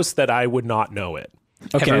ethos that I would not know it.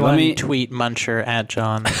 Okay, let me tweet Muncher at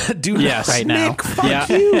John. Do yes, right now. Nick, fuck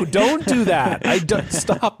you! Don't do that. I don't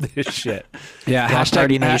stop this shit. Yeah,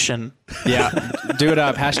 hashtag Nation. Yeah, do it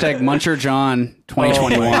up. Hashtag Muncher John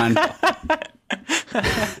 2021.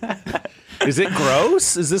 Is it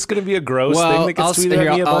gross? Is this going to be a gross thing that gets tweeted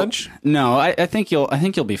at me a bunch? No, I think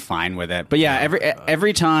you'll be fine with it. But yeah,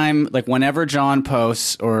 every time, like whenever John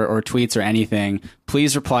posts or tweets or anything,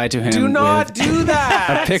 please reply to him. Do not do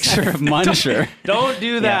that. A picture of Muncher. Don't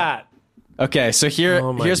do that. Okay, so here's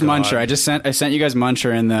God. Muncher. I sent you guys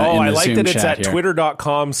Muncher in the. Oh, in the I like Zoom that it's chat at here.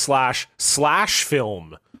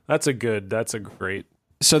 twitter.com/film. That's a great.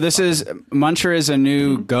 So Muncher is a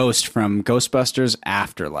new ghost from Ghostbusters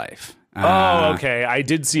Afterlife. Okay. I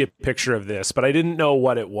did see a picture of this, but I didn't know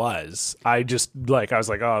what it was. I was like,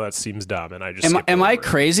 oh, that seems dumb, and I just. Am I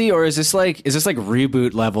crazy, or is this like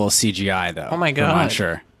reboot level CGI though? Oh my God, I'm not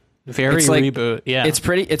sure. Very reboot. Yeah, it's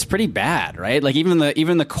pretty bad, right? Like even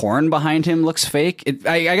the corn behind him looks fake.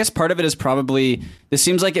 I guess part of it is probably this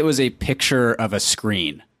seems like it was a picture of a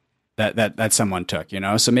screen that someone took, you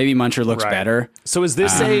know? So maybe Muncher looks better. So is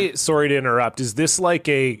this sorry to interrupt, is this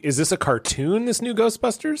a cartoon, this new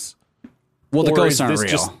Ghostbusters? Well, the ghosts aren't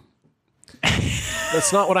real.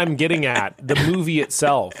 That's not what I'm getting at. The movie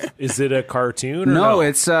itself, is it a cartoon? Or no,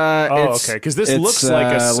 it's okay, because this looks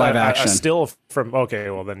like a live action. A still from. Okay,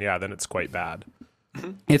 well then it's quite bad.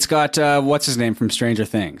 It's got what's his name from Stranger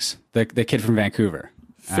Things, the kid from Vancouver,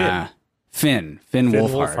 Finn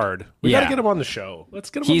Wolfhard. We gotta get him on the show. Let's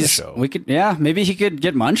get him on the show. Maybe he could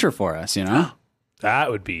get Muncher for us. You know,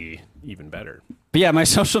 that would be even better. But yeah, my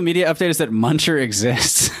social media update is that Muncher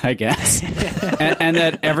exists, I guess, and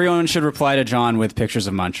that everyone should reply to John with pictures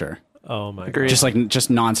of Muncher. Oh my God. Just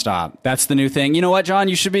nonstop. That's the new thing. You know what, John?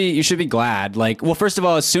 You should be glad. Like, well, first of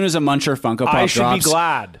all, as soon as a Muncher Funko Pop drops, I should be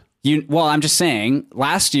glad. Well, I'm just saying.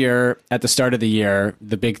 Last year, at the start of the year,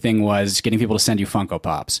 the big thing was getting people to send you Funko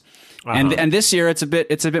Pops, and this year it's a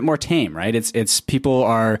bit more tame, right? It's people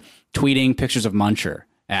are tweeting pictures of Muncher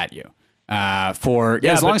at you. As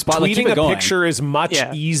long as tweeting a picture is much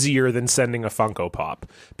easier than sending a Funko Pop.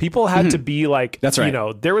 People had to be like, that's right. You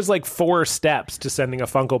know, there was like 4 steps to sending a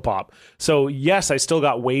Funko Pop. So yes, I still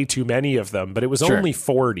got way too many of them, but it was only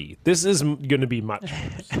 40. This is going to be much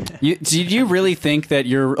worse. Do you really think that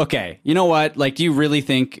okay? You know what? Like, do you really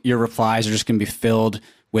think your replies are just going to be filled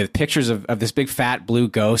with pictures of this big fat blue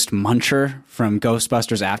ghost Muncher from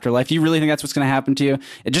Ghostbusters Afterlife? Do you really think that's what's going to happen to you?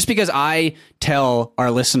 Just because I tell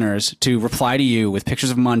our listeners to reply to you with pictures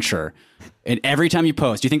of Muncher, and every time you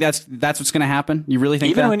post, do you think that's what's going to happen? You really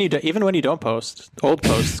think even when you don't post, old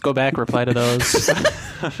posts, go back, reply to those.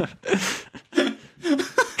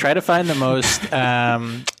 Try to find the most,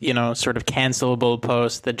 sort of cancelable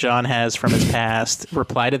post that John has from his past.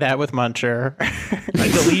 Reply to that with Muncher. I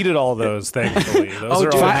deleted all those, thankfully.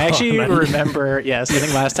 I actually remember, yes, I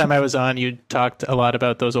think last time I was on, you talked a lot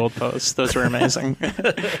about those old posts. Those were amazing.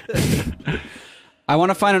 I want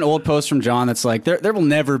to find an old post from John that's like, there will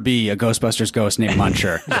never be a Ghostbusters ghost named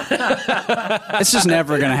Muncher. It's just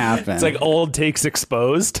never going to happen. It's like old takes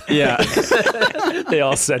exposed. Yeah. They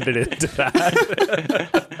all send it into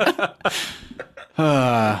that.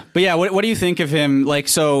 But yeah, what do you think of him? Like,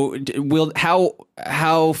 so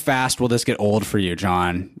how fast will this get old for you,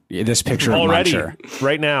 John? This picture already, of Muncher.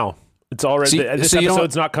 right now. It's already this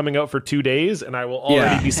episode's not coming out for 2 days, and I will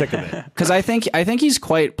already be sick of it. Because I think he's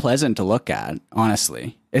quite pleasant to look at.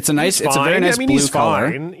 Honestly, it's a very nice blue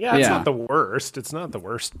color. Fine. Yeah, it's not the worst. It's not the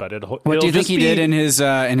worst, but what do you think he did in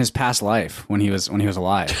his past life when he was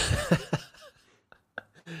alive?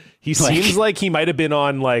 He seems like he might have been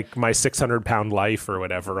on like My 600-Pound Life or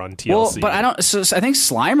whatever on TLC. Well, but I don't. So I think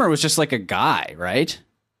Slimer was just like a guy, right?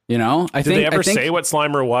 You know, Did they ever say what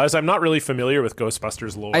Slimer was? I'm not really familiar with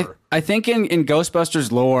Ghostbusters lore. I think in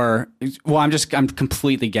Ghostbusters lore, well, I'm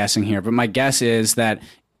completely guessing here, but my guess is that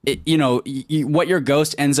what your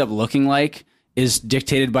ghost ends up looking like is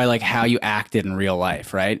dictated by like how you acted in real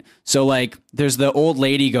life, right? So like there's the old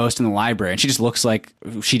lady ghost in the library, and she just looks like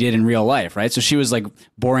she did in real life, right? So she was like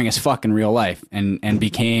boring as fuck in real life and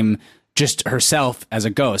became just herself as a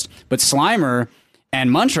ghost. But Slimer and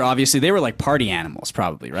Muncher, obviously, they were like party animals,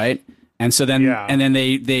 probably, right? And so then, and then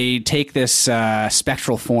they take this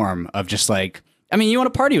spectral form of just like, I mean, you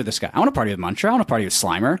want to party with this guy? I want to party with Muncher. I want to party with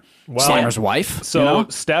Slimer. Well, Slimer's wife. So,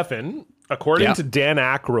 Stefan, according to Dan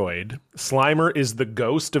Aykroyd, Slimer is the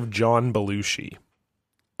ghost of John Belushi.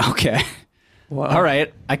 Okay. Wow. All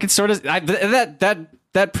right. I could sort of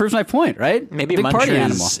that proves my point, right? Maybe Big party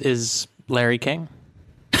animal is Larry King.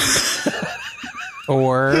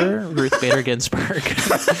 Or Ruth Bader Ginsburg.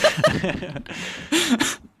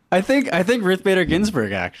 I think Ruth Bader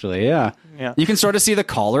Ginsburg, actually, yeah. You can sort of see the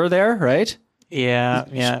collar there, right?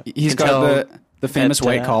 Yeah. He's got the famous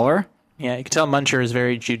white collar. Yeah, you can tell Muncher is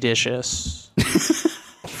very judicious.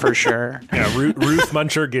 For sure. Yeah, Ruth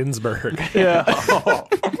Muncher Ginsburg. Yeah.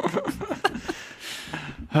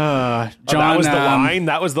 That was the line.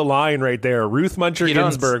 That was the line right there. Ruth Muncher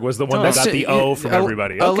Ginsburg was the one that got the O from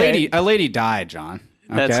everybody. Okay. A lady died, John.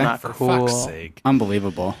 Okay? That's not for cool. Fuck's sake.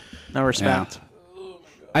 Unbelievable. No respect. Yeah.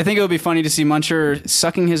 I think it would be funny to see Muncher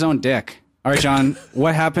sucking his own dick. All right, John,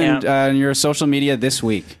 what happened in your social media this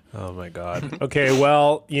week? Oh my God. Okay,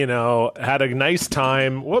 well, had a nice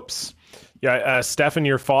time. Whoops. Yeah, Stefan,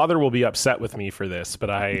 your father will be upset with me for this, but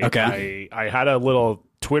I had a little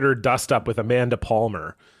Twitter dust up with Amanda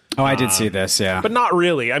Palmer. Oh, I did see this, yeah. But not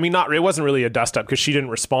really. I mean, it wasn't really a dust up because she didn't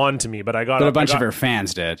respond to me, but a bunch of her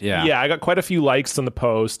fans did, yeah. Yeah, I got quite a few likes on the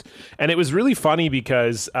post, and it was really funny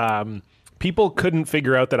because people couldn't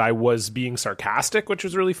figure out that I was being sarcastic, which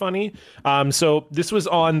was really funny. So this was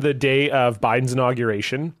on the day of Biden's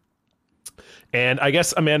inauguration, and I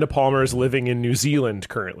guess Amanda Palmer is living in New Zealand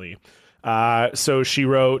currently. So she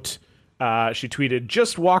wrote... she tweeted,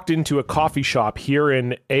 just walked into a coffee shop here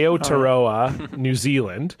in Aotearoa, New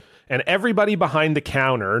Zealand, and everybody behind the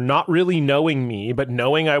counter, not really knowing me, but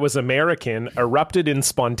knowing I was American, erupted in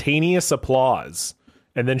spontaneous applause.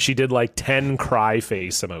 And then she did like 10 cry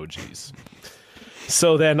face emojis.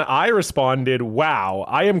 So then I responded, wow,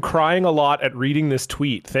 I am crying a lot at reading this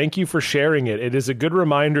tweet. Thank you for sharing it. It is a good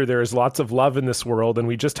reminder there is lots of love in this world, and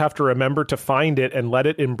we just have to remember to find it and let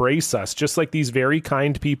it embrace us, just like these very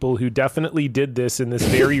kind people who definitely did this in this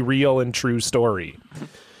very real and true story.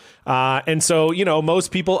 And so,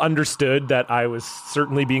 most people understood that I was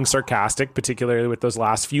certainly being sarcastic, particularly with those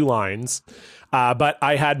last few lines. But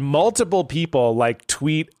I had multiple people like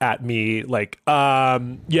tweet at me like,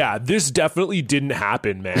 yeah, this definitely didn't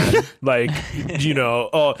happen, man. Like,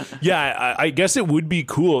 I guess it would be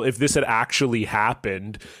cool if this had actually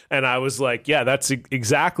happened. And I was like, yeah, that's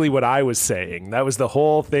exactly what I was saying. That was the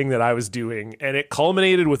whole thing that I was doing. And it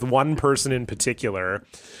culminated with one person in particular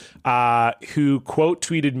who quote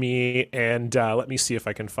tweeted me. And let me see if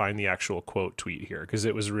I can find the actual quote tweet here, because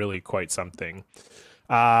it was really quite something.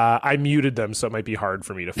 I muted them, so it might be hard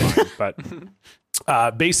for me to find.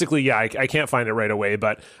 But basically, I can't find it right away.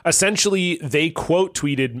 But essentially, they quote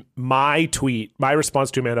tweeted my tweet, my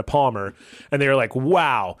response to Amanda Palmer, and they were like,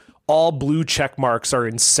 wow, all blue check marks are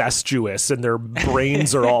incestuous and their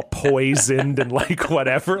brains are all poisoned and like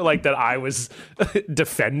whatever, like that I was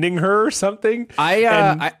defending her or something.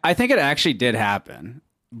 I think it actually did happen.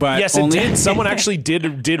 But yes, it did. Someone actually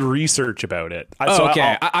did research about it.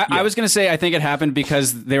 Okay. I was going to say I think it happened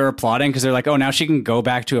because they were applauding because they're like, oh, now she can go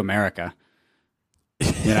back to America.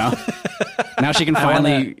 Now she can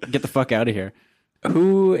finally get the fuck out of here.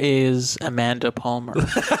 Who is Amanda Palmer?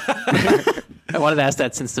 I wanted to ask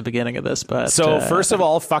that since the beginning of this, but... So, first of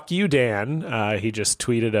all, fuck you, Dan. He just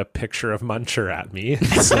tweeted a picture of Muncher at me.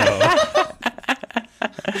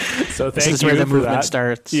 So thank you. This is where the movement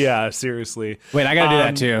starts. Yeah, seriously. Wait, I got to do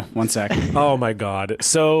that too. 1 sec. Oh my God.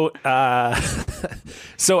 So,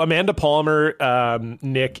 so Amanda Palmer,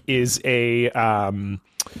 Nick, is a...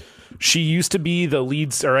 she used to be the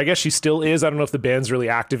lead, or I guess she still is. I don't know if the band's really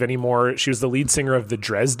active anymore. She was the lead singer of the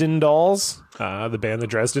Dresden Dolls, the band the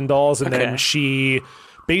Dresden Dolls, and then she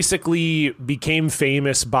basically became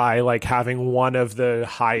famous by like having one of the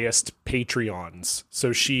highest Patreons.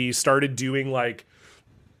 So she started doing like,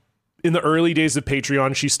 in the early days of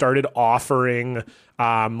Patreon, she started offering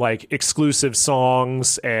like exclusive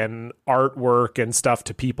songs and artwork and stuff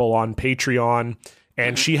to people on Patreon.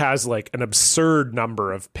 And she has like an absurd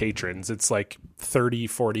number of patrons. It's like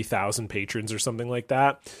 40,000 patrons or something like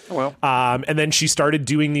that. Oh, well. And then she started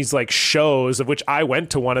doing these like shows, of which I went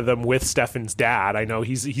to one of them with Stefan's dad. I know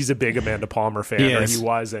he's a big Amanda Palmer fan, or he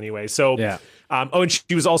was anyway. So, yeah. And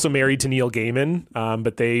she was also married to Neil Gaiman,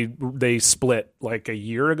 but they split like a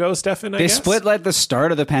year ago, Stefan, I guess? They split like the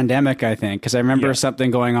start of the pandemic, I think, because I remember something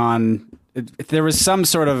going on. There was some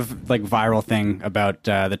sort of like viral thing about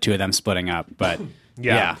the two of them splitting up, but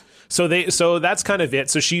yeah. So that's kind of it.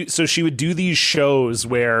 So she would do these shows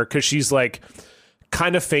where, because she's like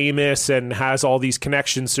kind of famous and has all these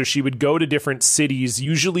connections, so she would go to different cities,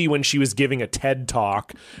 usually when she was giving a TED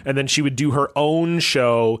talk, and then she would do her own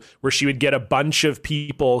show where she would get a bunch of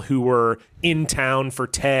people who were in town for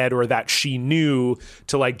TED or that she knew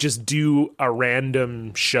to like just do a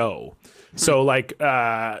random show. So like,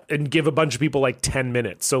 and give a bunch of people like 10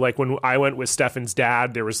 minutes. So like when I went with Stefan's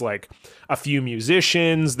dad, there was like a few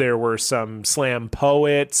musicians, there were some slam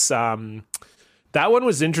poets. That one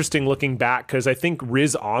was interesting looking back, because I think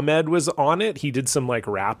Riz Ahmed was on it. He did some like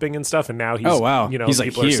rapping and stuff, and now he's, you know, he's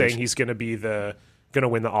people like are saying he's going to be going to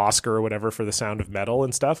win the Oscar or whatever for The Sound of Metal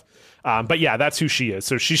and stuff. But yeah, that's who she is.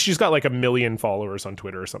 So she's got like 1 million followers on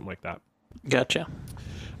Twitter or something like that. Gotcha.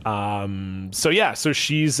 So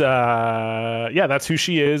she's that's who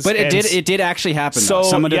she is. But it did actually happen. So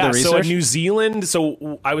someone did the research. So in New Zealand,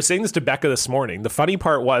 so I was saying this to Becca this morning. The funny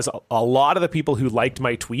part was a lot of the people who liked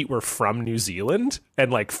my tweet were from New Zealand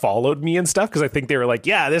and like followed me and stuff, because I think they were like,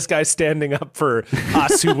 yeah, this guy's standing up for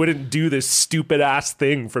us who wouldn't do this stupid ass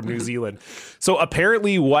thing from New Zealand. So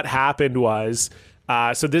apparently what happened was,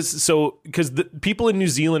 because the people in New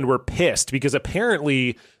Zealand were pissed, because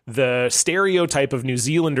apparently the stereotype of New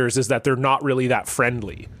Zealanders is that they're not really that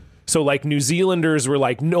friendly. So like New Zealanders were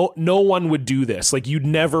like, no one would do this. Like you'd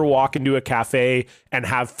never walk into a cafe and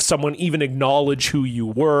have someone even acknowledge who you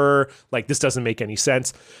were. Like this doesn't make any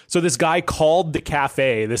sense. So this guy called the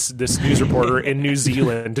cafe, this news reporter in New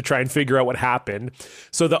Zealand, to try and figure out what happened.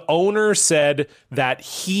 So the owner said that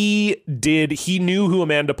he knew who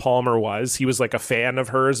Amanda Palmer was. He was like a fan of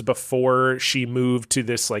hers before she moved to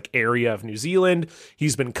this like area of New Zealand.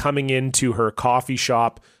 He's been coming into her coffee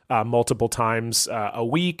shop multiple times a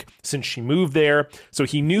week since she moved there. So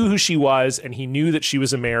he knew who she was, and he knew that she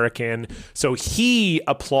was American. So he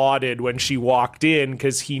applauded when she walked in,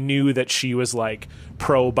 because he knew that she was like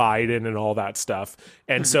pro Biden and all that stuff.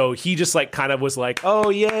 And so he just like kind of was like, oh,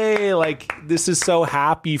 yay, like this is so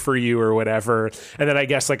happy for you or whatever. And then I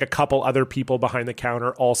guess like a couple other people behind the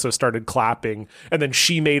counter also started clapping. And then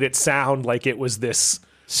she made it sound like it was this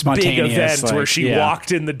big event where she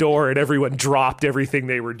walked in the door and everyone dropped everything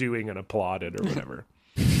they were doing and applauded or whatever.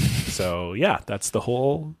 So yeah, that's the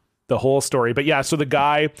whole story. But yeah, so the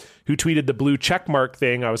guy who tweeted the blue checkmark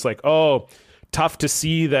thing, I was like, oh, tough to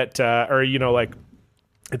see that, or you know, like,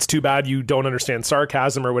 it's too bad you don't understand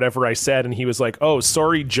sarcasm or whatever I said. And he was like, oh,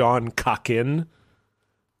 sorry, John Cuckin.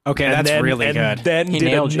 Okay, and that's really good. And then he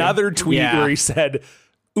did another tweet where he said,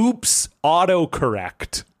 oops,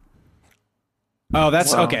 autocorrect. Oh,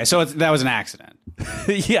 that's okay. So that was an accident.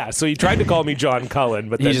 Yeah. So he tried to call me John Cullen,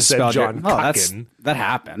 but then said John Cuckin. That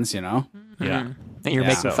happens, you know? Yeah. And you're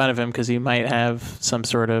making fun of him because he might have some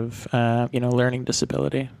sort of, learning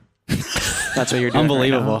disability. That's what you're doing.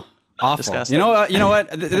 Unbelievable. Right, awful. Disgusting. You know what?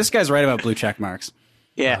 This guy's right about blue check marks.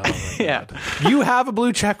 Yeah. Yeah. You have a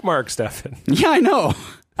blue check mark, Stefan. Yeah, I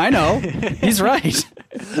know. He's right.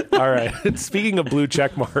 All right. Speaking of blue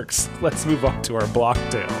check marks, let's move on to our block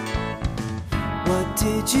tale. What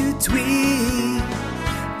did you tweet?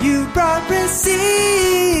 You brought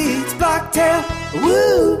receipts, Blocktail.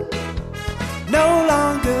 Woo! No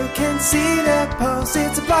longer can see the post.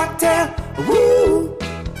 It's a Blocktail. Woo!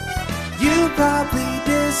 You probably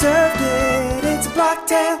deserved it. It's a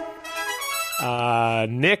Blocktail.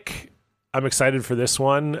 Nick, I'm excited for this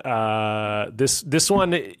one. This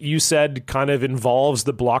one you said kind of involves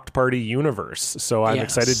the Blocked Party universe, so I'm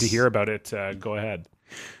excited to hear about it. Go ahead.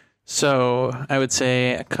 So I would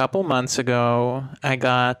say a couple months ago, I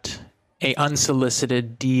got a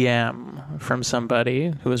unsolicited DM from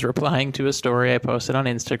somebody who was replying to a story I posted on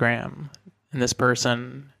Instagram. And this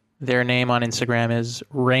person, their name on Instagram is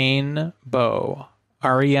Rainbow,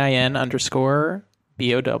 REIN_BOW.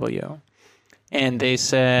 And they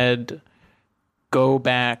said, go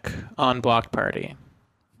back on Blocked Party.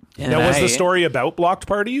 Now, was the story about Blocked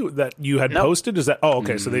Party that you had posted? Is that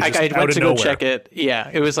okay? So they just I out went of to nowhere. go check it. Yeah,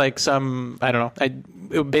 it was like some I don't know.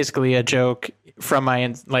 It was basically a joke from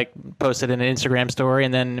my posted in an Instagram story,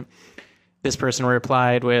 and then this person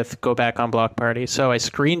replied with "Go back on Block Party." So I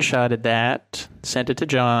screenshotted that, sent it to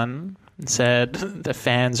John, and said the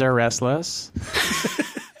fans are restless,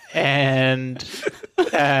 and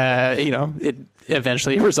it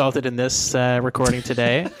eventually resulted in this recording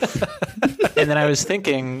today. And then I was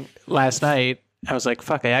thinking last night, I was like,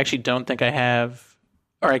 fuck, I actually don't think I have,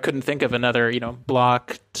 or I couldn't think of another,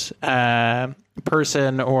 blocked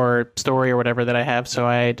person or story or whatever that I have. So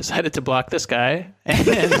I decided to block this guy.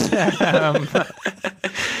 And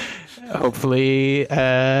hopefully,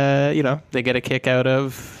 they get a kick out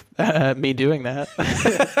of me doing that.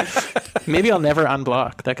 Maybe I'll never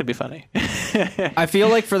unblock. That could be funny. I feel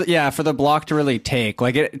like for the block to really take,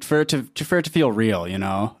 for it to feel real,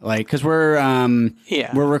 because we're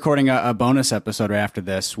recording a bonus episode right after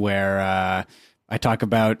this where I talk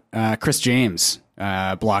about Chris James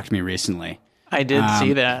blocked me recently. I did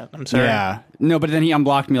see that. I'm sorry. Yeah, no, but then he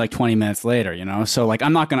unblocked me like 20 minutes later. So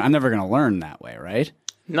I'm never gonna learn that way, right?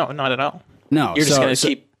 No, not at all. No, you're just gonna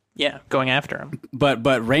keep going after him.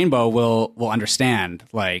 But Rainbow will understand.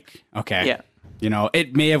 Okay,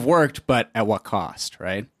 it may have worked, but at what cost,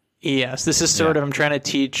 right? Yes, this is sort of, I'm trying to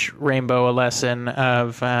teach Rainbow a lesson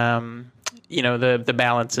of, the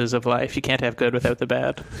balances of life. You can't have good without the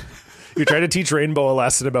bad. You're trying to teach Rainbow a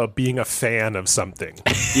lesson about being a fan of something.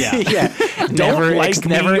 Yeah. Don't like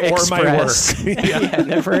me or my work.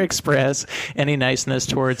 Never express any niceness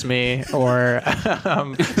towards me or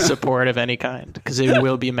support of any kind, because it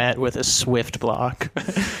will be met with a swift block.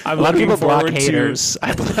 A lot of people block haters.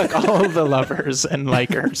 I block all the lovers and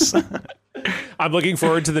likers. I'm looking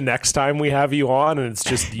forward to the next time we have you on, and it's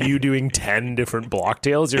just you doing 10 different block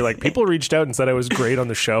tales. You're like, people reached out and said I was great on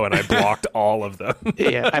the show, and I blocked all of them.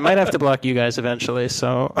 Yeah, I might have to block you guys eventually,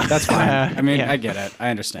 so that's fine. I get it. I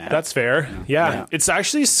understand. That's fair. Yeah. It's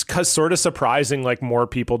actually sort of surprising, more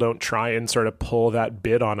people don't try and sort of pull that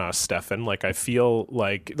bit on us, Stefan. I feel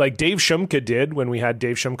like Dave Shumka did when we had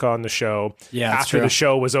Dave Shumka on the show. Yeah, after the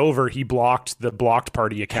show was over, he blocked the Blocked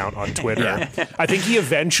Party account on Twitter. I think he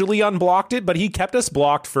eventually unblocked it, but he kept us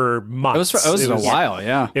blocked for months. It was a while,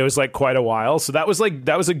 yeah. It was quite a while. So that was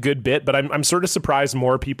a good bit, but I'm sort of surprised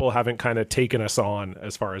more people haven't kind of taken us on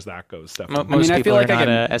as far as that goes. Most people are not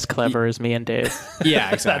as clever as me and Dave.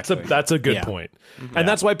 Yeah, exactly. That's a good point. And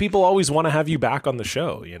that's why people always want to have you back on the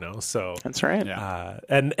show, So that's right.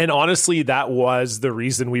 And honestly, that was the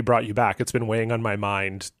reason we brought you back. It's been weighing on my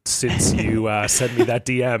mind since you sent me that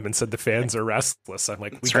DM and said the fans are restless. I'm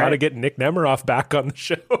like, we got to get Nick Nemeroff back on the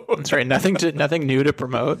show. That's right. Nothing new to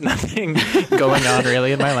promote. Nothing going on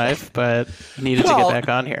really in my life, but needed to get back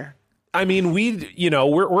on here. I mean,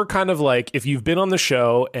 we're kind of like, if you've been on the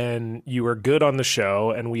show and you are good on the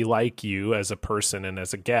show and we like you as a person and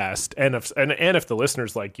as a guest, and if the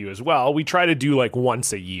listeners like you as well, we try to do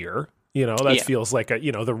once a year. That feels like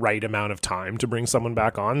the right amount of time to bring someone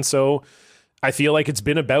back on. So I feel like it's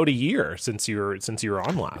been about a year since you were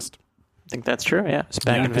on last. I think that's true. Yeah, it's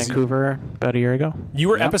back in Vancouver about a year ago. You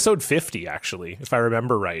were episode 50, actually, if I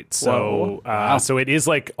remember right. So, so it is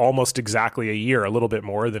almost exactly a year, a little bit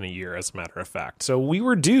more than a year, as a matter of fact. So we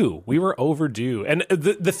were due. We were overdue. And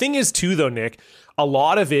the thing is, too, though, Nick, a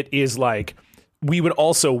lot of it is we would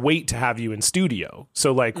also wait to have you in studio.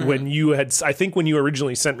 So when you I think when you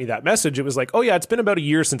originally sent me that message, it was oh yeah, it's been about a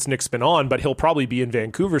year since Nick's been on, but he'll probably be in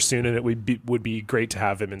Vancouver soon, and it would be great to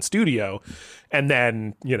have him in studio. And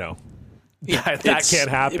then that can't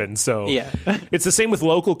happen. It's the same with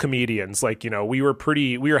local comedians. We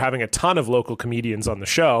were having a ton of local comedians on the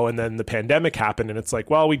show, and then the pandemic happened, and it's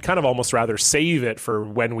well, we'd kind of almost rather save it for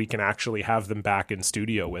when we can actually have them back in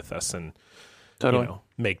studio with us and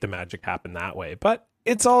make the magic happen that way. But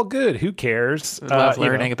it's all good. Who cares? I love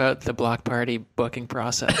learning about the Block Party booking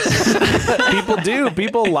process. People do.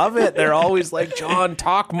 People love it. They're always like, John,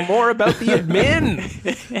 talk more about the admin.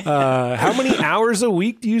 How many hours a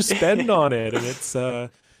week do you spend on it? And it's, a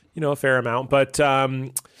fair amount. But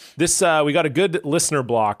this we got a good listener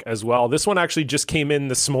block as well. This one actually just came in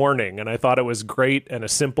this morning, and I thought it was great and a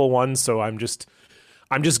simple one. So I'm just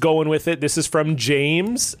going with it. This is from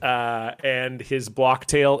James, and his block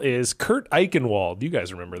tale is Kurt Eichenwald. You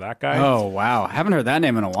guys remember that guy? Oh, wow. I haven't heard that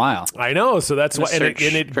name in a while. I know. So that's why, and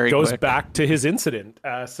it goes back to his incident.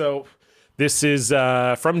 So this is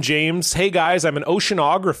from James. Hey, guys, I'm an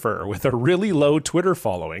oceanographer with a really low Twitter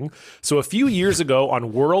following. So a few years ago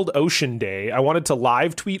on World Ocean Day, I wanted to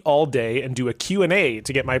live tweet all day and do a Q&A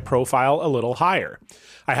to get my profile a little higher.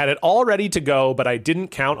 I had it all ready to go, but I didn't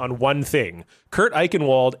count on one thing: Kurt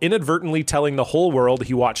Eichenwald inadvertently telling the whole world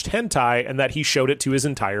he watched hentai and that he showed it to his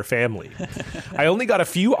entire family. I only got a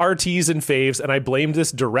few RTs and faves, and I blamed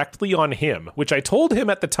this directly on him, which I told him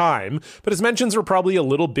at the time, but his mentions were probably a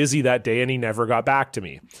little busy that day and he never got back to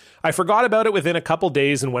me. I forgot about it within a couple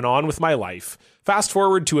days and went on with my life. Fast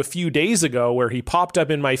forward to a few days ago where he popped up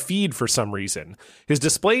in my feed for some reason. His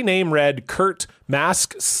display name read Kurt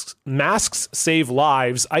Masks Save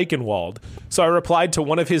Lives Eichenwald. So I replied to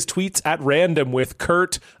one of his tweets at random with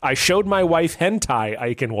Kurt, I showed my wife hentai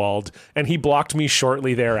Eichenwald, and he blocked me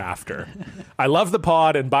shortly thereafter. I love the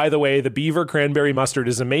pod, and by the way, the beaver cranberry mustard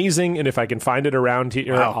is amazing, and if I can find it around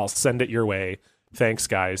here, I'll send it your way. Thanks,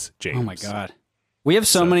 guys. James. Oh my God. We have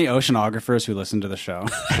so many oceanographers who listen to the show.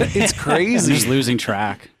 It's crazy. Just losing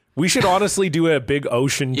track. We should honestly do a big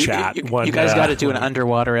ocean chat. You guys got to do an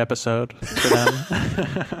underwater episode for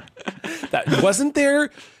them. Wasn't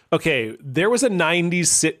there? Okay, there was a 90s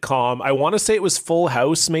sitcom. I want to say it was Full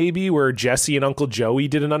House, maybe, where Jesse and Uncle Joey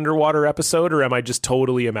did an underwater episode, or am I just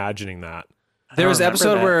totally imagining that? There was an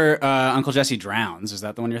episode where Uncle Jesse drowns. Is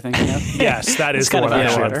that the one you're thinking of? Yes, that is the one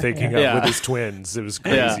I'm thinking of with his twins. It was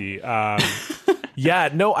crazy. Yeah,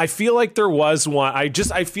 no, I feel like there was one. I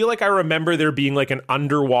feel like I remember there being like an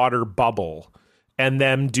underwater bubble and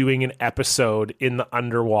them doing an episode in the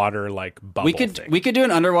underwater like bubble We could do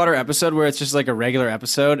an underwater episode where it's just like a regular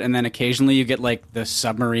episode, and then occasionally you get like the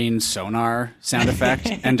submarine sonar sound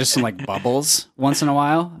effect and just some like bubbles once in a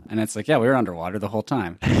while, and it's like, yeah, we were underwater the whole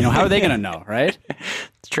time. You know, how are they going to know, right?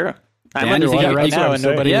 It's true. I'm Dan, underwater right now, and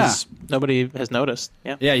nobody has noticed.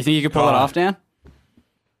 Yeah. Yeah, you think you could pull it off, Dan?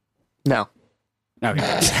 No.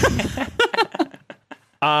 Okay.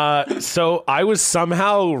 So I was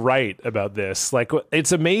somehow right about this. Like,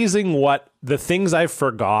 it's amazing what the things I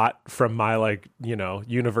forgot from my, like, you know,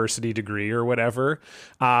 university degree or whatever.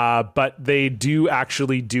 But they do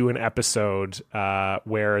actually do an episode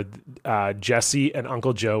where Jesse and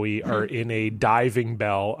Uncle Joey are in a diving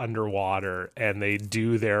bell underwater, and they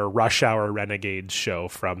do their Rush Hour Renegades show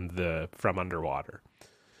from underwater.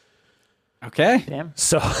 Okay. Damn.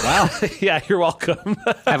 So, wow. Yeah, you're welcome.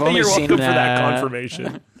 I've only you're seen welcome for that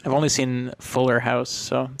confirmation. I've only seen Fuller House,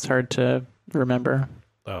 so it's hard to remember.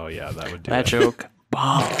 Oh, yeah, that would do that it. joke.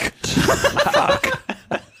 Bonked. Fuck.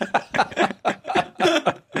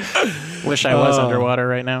 Wish I was underwater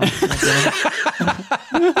right now.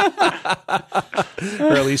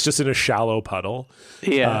 Or at least just in a shallow puddle.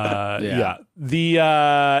 Yeah.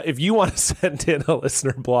 If you want to send in a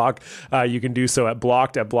listener block, you can do so at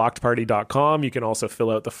blockedparty.com. You can also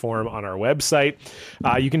fill out the form on our website.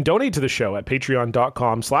 You can donate to the show at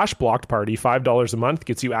patreon.com/blockedparty. $5 a month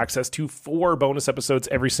gets you access to 4 bonus episodes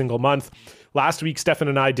every single month. Last week, Stefan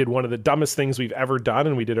and I did one of the dumbest things we've ever done,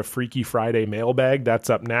 and we did a Freaky Friday mailbag. That's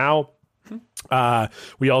up now.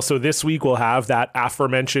 We also this week will have that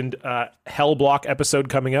aforementioned Hell Block episode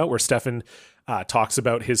coming out where Stefan talks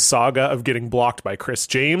about his saga of getting blocked by Chris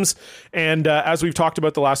James. And as we've talked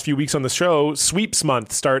about the last few weeks on the show, Sweeps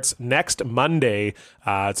Month starts next Monday.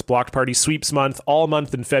 It's Blocked Party Sweeps Month. All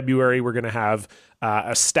month in February, we're going to have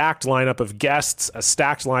a stacked lineup of guests, a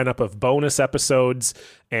stacked lineup of bonus episodes,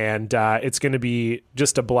 and it's going to be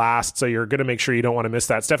just a blast. So you're going to make sure you don't want to miss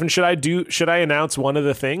that. Stefan, should I announce one of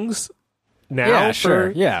the things now? Yeah,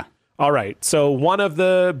 sure. Yeah. All right. So one of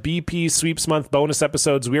the BP Sweeps Month bonus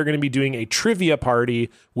episodes, we are going to be doing a trivia party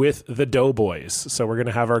with the Doughboys. So we're going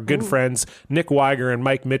to have our good friends Nick Weiger and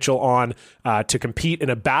Mike Mitchell on to compete in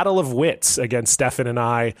a battle of wits against Stefan and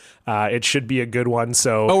I. It should be a good one.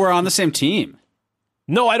 So we're on the same team.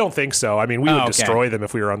 No, I don't think so. I mean, we would destroy them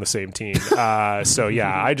if we were on the same team. So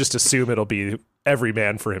yeah, I just assume it'll be every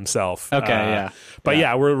man for himself. Okay, yeah. But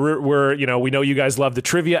yeah, we're you know, we know you guys love the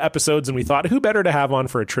trivia episodes, and we thought who better to have on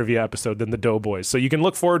for a trivia episode than the Doughboys. So you can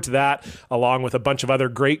look forward to that along with a bunch of other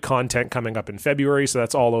great content coming up in February. So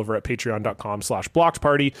that's all over at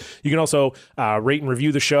patreon.com/blockedparty. You can also rate and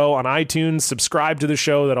review the show on iTunes, subscribe to the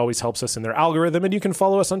show. That always helps us in their algorithm. And you can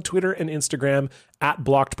follow us on Twitter and Instagram at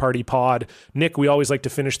blockedpartypod. Nick, we always like to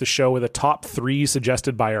finish the show with a top 3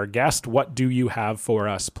 suggested by our guest. What do you have for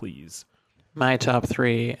us, please? My top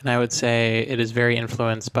 3, and I would say it is very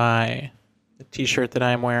influenced by the t-shirt that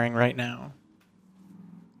I'm wearing right now.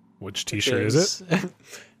 Which t-shirt is it?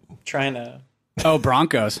 Trying to... Oh,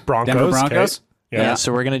 Broncos. Denver Broncos? Okay. Yeah,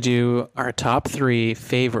 so we're going to do our top 3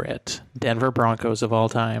 favorite Denver Broncos of all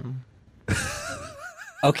time.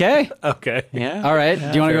 Okay. Yeah. All right.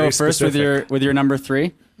 Do you want to go first with your number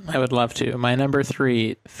 3? I would love to. My number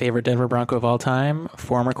 3 favorite Denver Bronco of all time,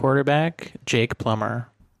 former quarterback, Jake Plummer.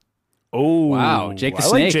 Oh, wow. Jake the I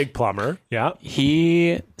Snake. like Jake Plummer. Yeah.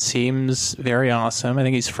 He seems very awesome. I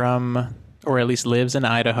think he's from or at least lives in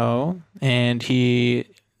Idaho, and he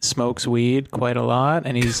smokes weed quite a lot,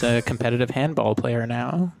 and he's a competitive handball player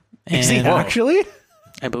now. Is he actually?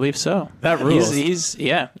 I believe so. That rules. He's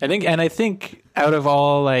I think out of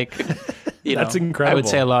all, like, that's incredible. I would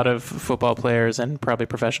say a lot of football players and probably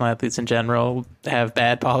professional athletes in general have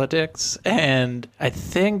bad politics, and I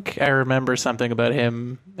think I remember something about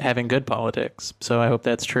him having good politics. So I hope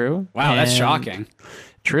that's true. Wow, that's shocking.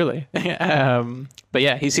 Truly. But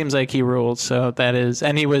yeah, he seems like he rules. So that is,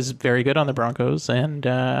 and he was very good on the Broncos, and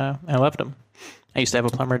I loved him. I used to have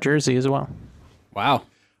a Plummer jersey as well. Wow.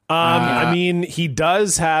 I mean, he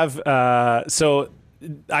does have, so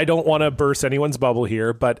I don't want to burst anyone's bubble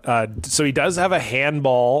here, but so he does have a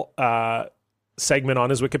handball segment on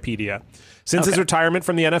his Wikipedia. Since his retirement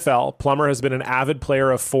from the NFL, Plummer has been an avid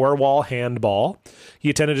player of four-wall handball. He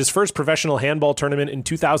attended his first professional handball tournament in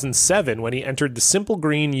 2007 when he entered the Simple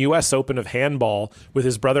Green U.S. Open of handball with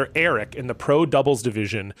his brother Eric in the pro doubles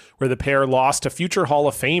division, where the pair lost to future Hall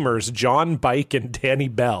of Famers John Bike and Danny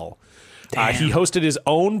Bell. He hosted his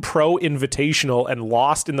own pro invitational and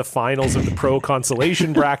lost in the finals of the pro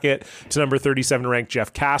consolation bracket to number 37 ranked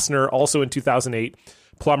Jeff Kastner. Also in 2008,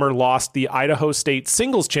 Plummer lost the Idaho State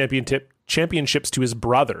singles championships to his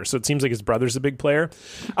brother. So it seems like his brother's a big player.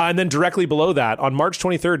 And then directly below that, on March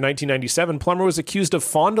 23rd, 1997, Plummer was accused of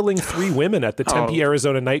fondling 3 women at the Tempe,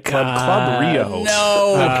 Arizona nightclub Club Rio.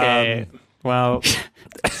 No. Okay. Well,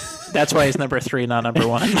 that's why he's number 3, not number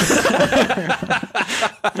 1.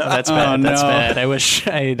 No, that's bad. That's bad. I wish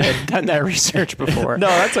I had done that research before. No,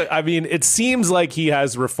 I mean, it seems like he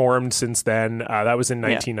has reformed since then. That was in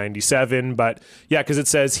 1997. But yeah, because it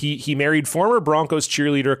says he married former Broncos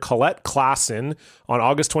cheerleader Colette Klassen on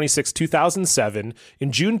August 26, 2007.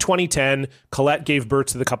 In June 2010, Colette gave birth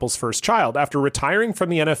to the couple's first child. After retiring from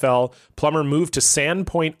the NFL, Plummer moved to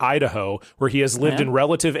Sandpoint, Idaho, where he has lived in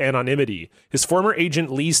relative anonymity. His former agent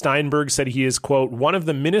Lee Steinberg said he is, quote, one of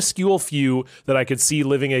the minuscule few that I could see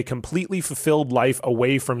living a completely fulfilled life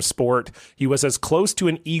away from sport. He was as close to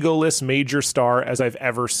an egoless major star as I've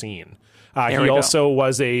ever seen. He also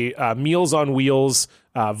was a Meals on Wheels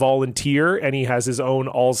volunteer, and he has his own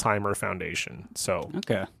Alzheimer Foundation. So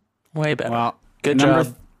okay, way better. Well, good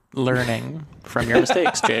job learning from your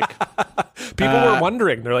mistakes, Jake. People were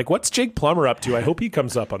wondering. They're like, what's Jake Plummer up to? I hope he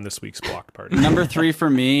comes up on this week's Blocked Party. Number 3 for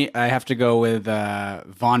me, I have to go with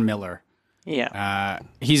Von Miller. Yeah.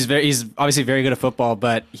 He's obviously very good at football,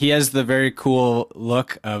 but he has the very cool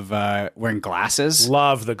look of wearing glasses.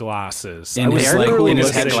 Love the glasses. And they are in his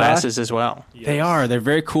head glasses as well. Yes. They are. They're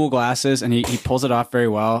very cool glasses, and he pulls it off very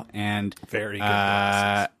well. And very good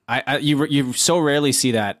glasses. You so rarely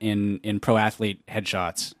see that in pro athlete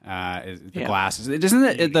headshots. The glasses. Isn't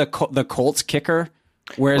it the Colts kicker?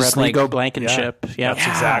 Whereas Rodrigo Blankenship. Yeah, that's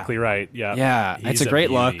exactly right. Yeah, it's a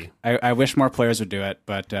great look. I wish more players would do it,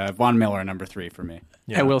 but Von Miller, number 3 for me.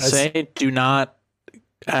 Yeah. I will say, do not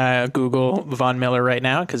Google Von Miller right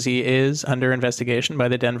now, because he is under investigation by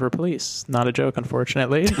the Denver police. Not a joke,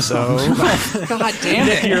 unfortunately. So, God damn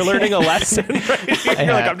it, you're learning a lesson. Right?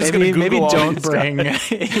 You're like, I'm just going to Google don't bring,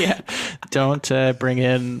 don't bring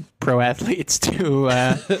in pro athletes to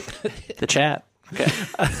the chat. Okay,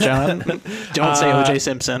 John, don't say O.J.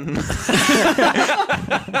 Simpson.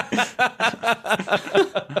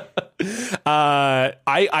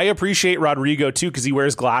 I appreciate Rodrigo too, because he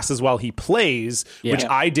wears glasses while he plays, which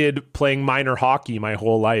I did playing minor hockey my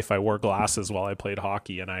whole life. I wore glasses while I played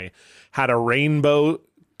hockey, and I had a rainbow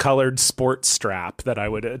colored sports strap that I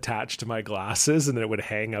would attach to my glasses, and it would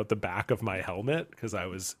hang out the back of my helmet because I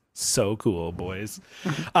was so cool, boys.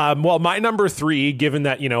 Well, my number 3, given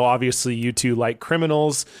that, obviously you two like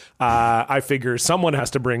criminals, I figure someone has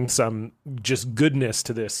to bring some just goodness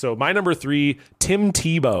to this. So my number 3, Tim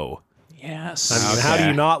Tebow. Yes. I mean, how do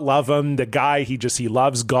you not love him? The guy, he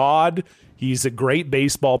loves God. He's a great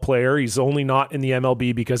baseball player. He's only not in the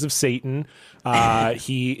MLB because of Satan.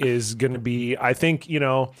 He is going to be, I think,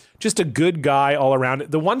 just a good guy all around.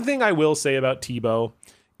 The one thing I will say about Tebow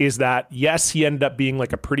is that, yes, he ended up being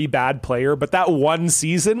like a pretty bad player, but that one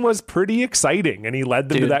season was pretty exciting, and he led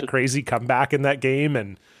them to that crazy comeback in that game.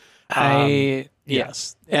 And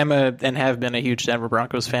yes, am and have been a huge Denver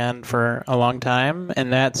Broncos fan for a long time,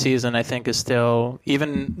 and that season I think is still,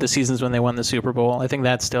 even the seasons when they won the Super Bowl, I think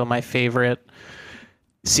that's still my favorite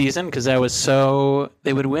season, because that was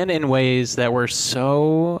they would win in ways that were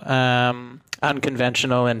so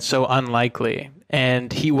unconventional and so unlikely.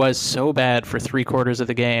 And he was so bad for 3/4 of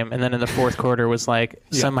the game, and then in the fourth quarter was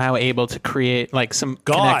somehow able to create connect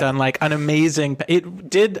on an amazing. It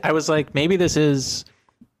did. I was like, maybe this is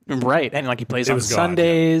right, and he plays on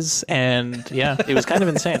Sundays, and it was kind of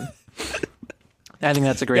insane. I think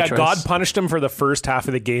that's a great choice. God punished him for the first half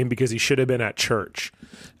of the game because he should have been at church.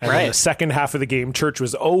 And then the second half of the game, church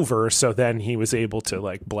was over, so then he was able to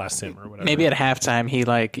like bless him or whatever. Maybe at halftime he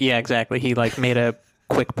exactly. He like made a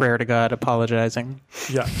quick prayer to God apologizing.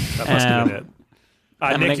 Yeah, that must have been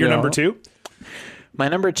it. Nick, your number 2? My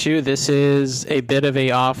number 2, this is a bit of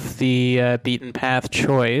a off the beaten path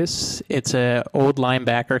choice. It's an old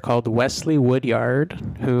linebacker called Wesley Woodyard,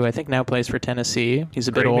 who I think now plays for Tennessee. He's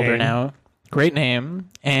a bit older now. Great name.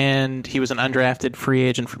 And he was an undrafted free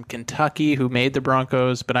agent from Kentucky who made the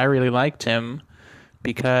Broncos, but I really liked him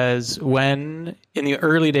because in the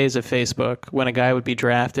early days of Facebook, when a guy would be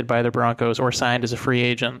drafted by the Broncos or signed as a free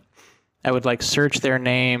agent, I would like search their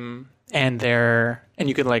name and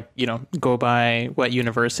you could like, go by what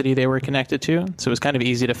university they were connected to. So it was kind of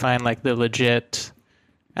easy to find like the legit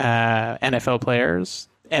NFL players.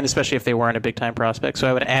 And especially if they weren't a big-time prospect. So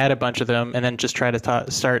I would add a bunch of them and then just try to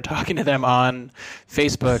start talking to them on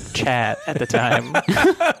Facebook chat at the time.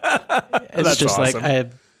 It's That's just awesome. like I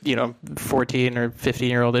had, 14 or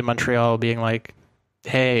 15-year-old in Montreal being like,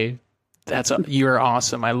 hey, you're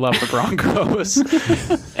awesome. I love the Broncos.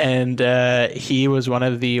 And he was one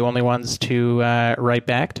of the only ones to write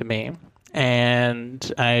back to me.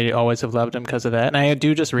 And I always have loved him because of that. And I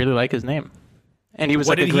do just really like his name. And he was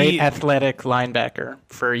a great athletic linebacker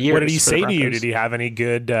for years. What did he say to you? Did he have any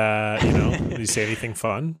good, did he say anything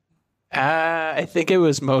fun? I think it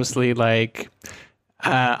was mostly like,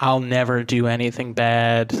 I'll never do anything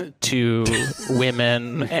bad to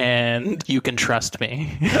women and you can trust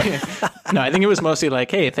me. No, I think it was mostly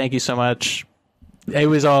like, hey, thank you so much. It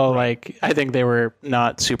was all like, I think they were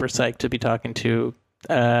not super psyched to be talking to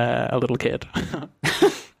a little kid.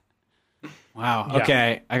 Wow. Yeah.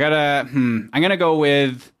 Okay. I'm gonna go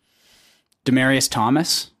with Demaryius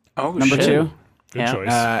Thomas. Oh, number shit. 2. Good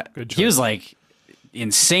choice. Good choice. He was like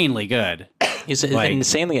insanely good. He's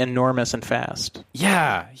insanely enormous and fast.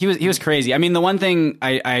 Yeah, he was crazy. I mean, the one thing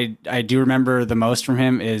I do remember the most from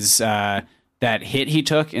him is that hit he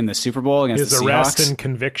took in the Super Bowl against his the Seahawks. arrest and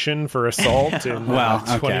conviction for assault in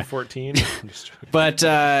 2014.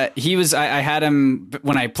 But he was. I had him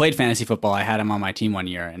when I played fantasy football. I had him on my team one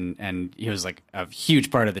year, and he was like a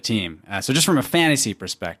huge part of the team. So just from a fantasy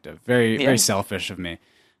perspective, very selfish of me.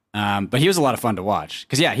 But he was a lot of fun to watch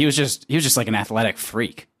because he was just like an athletic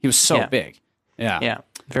freak. He was so big. Yeah,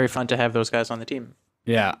 very fun to have those guys on the team.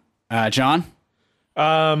 Yeah, John.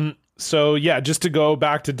 So, just to go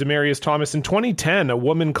back to Demaryius Thomas, in 2010, a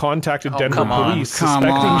woman contacted Denver police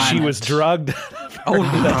suspecting she was drugged.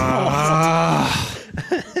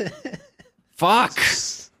 Fuck.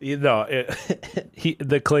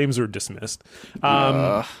 The claims were dismissed.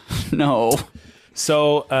 No.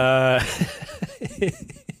 So,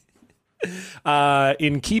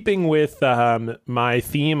 in keeping with my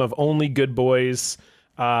theme of only good boys,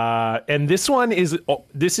 and this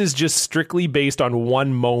is just strictly based on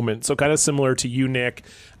one moment, so kind of similar to you, Nick.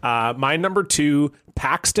 My number 2,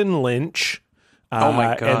 Paxton Lynch. Oh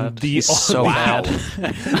my God, and he's so bad.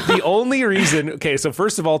 The only reason, okay, so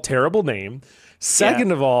first of all, terrible name.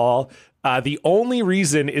 Second of all, the only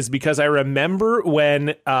reason is because I remember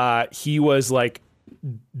when he was like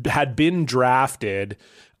had been drafted.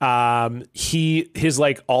 His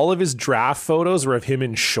like all of his draft photos were of him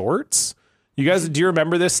in shorts. You guys, do you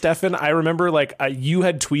remember this, Stefan? I remember like you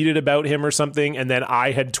had tweeted about him or something, and then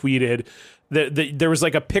I had tweeted that there was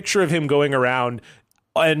like a picture of him going around,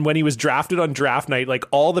 and when he was drafted on draft night, like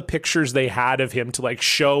all the pictures they had of him to like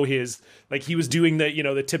show his, like he was doing the,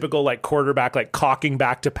 the typical like quarterback, like cocking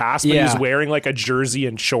back to pass, but he was wearing like a jersey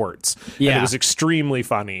and shorts. Yeah. And it was extremely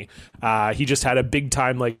funny. He just had a big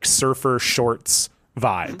time like surfer shorts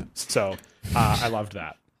vibe. So I loved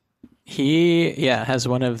that. He has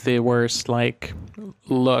one of the worst like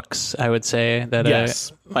looks, I would say,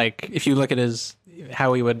 that like if you look at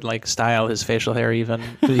how he would like style his facial hair, even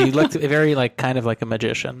he looked very like kind of like a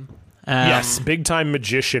magician. Yes, big time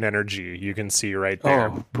magician energy you can see right there.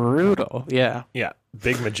 Oh, brutal. Yeah,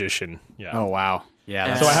 big magician. Yeah. Oh wow.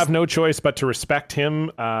 Yeah. So I have no choice but to respect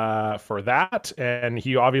him for that, and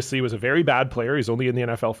he obviously was a very bad player. He's only in the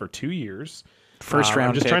NFL for 2 years. First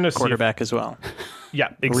round just trying to quarterback as well.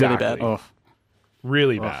 Yeah, exactly. Really bad.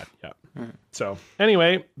 Really bad. Yeah. So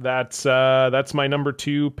anyway, that's my number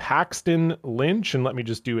 2, Paxton Lynch, and let me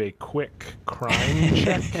just do a quick crime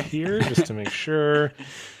check here just to make sure.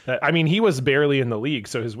 I mean, he was barely in the league,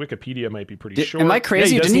 so his Wikipedia might be pretty short. Am I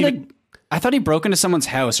crazy? Yeah, Didn't he like? I thought he broke into someone's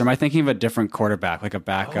house, or am I thinking of a different quarterback, like a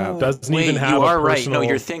backup? Doesn't even have. You a are right. personal, No,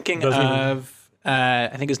 you're thinking of. I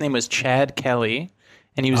think his name was Chad Kelly,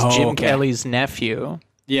 and he was Kelly's nephew.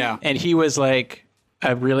 Yeah, and he was like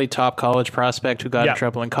a really top college prospect who got in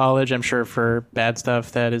trouble in college, I'm sure, for bad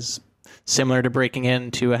stuff that is similar to breaking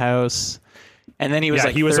into a house. And then he was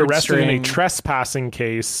he was arrested in a trespassing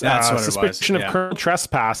case. That's what suspicion it was. of criminal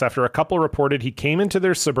trespass after a couple reported he came into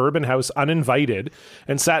their suburban house uninvited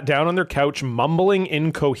and sat down on their couch mumbling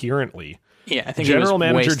incoherently. Yeah, I think General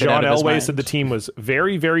Manager John Elway mind. said the team was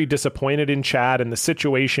very, very disappointed in Chad and the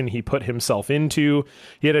situation he put himself into.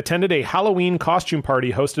 He had attended a Halloween costume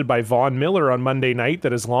party hosted by Von Miller on Monday night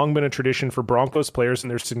that has long been a tradition for Broncos players and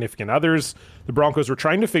their significant others. The Broncos were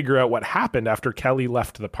trying to figure out what happened after Kelly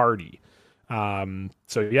left the party.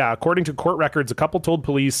 According to court records, a couple told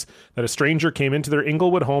police that a stranger came into their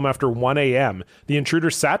Inglewood home after 1 a.m. The intruder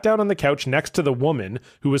sat down on the couch next to the woman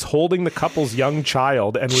who was holding the couple's young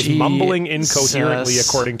child and was mumbling incoherently,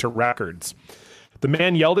 according to records. The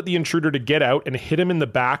man yelled at the intruder to get out and hit him in the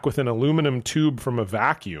back with an aluminum tube from a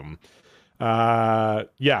vacuum.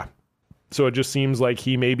 So it just seems like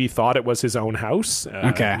he maybe thought it was his own house.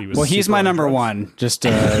 Okay. He's my number one. Just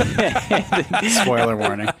spoiler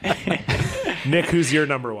warning. Nick, who's your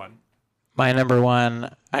number one? My number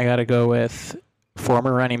one, I got to go with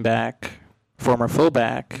former running back, former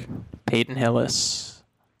fullback, Peyton Hillis.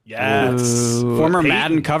 Yes. Ooh, former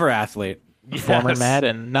Madden cover athlete. Yes. Former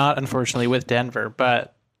Madden, not unfortunately with Denver,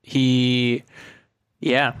 but he...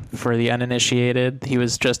 Yeah, for the uninitiated, he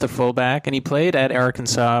was just a fullback, and he played at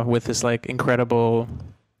Arkansas with this incredible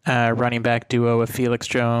running back duo of Felix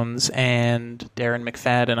Jones and Darren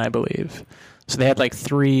McFadden, I believe. So they had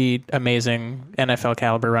 3 amazing NFL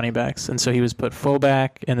caliber running backs, and so he was put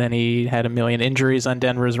fullback, and then he had a million injuries on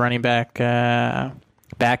Denver's running back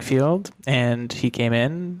backfield, and he came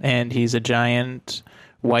in, and he's a giant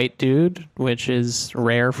white dude, which is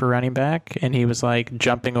rare for running back, and he was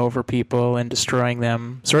jumping over people and destroying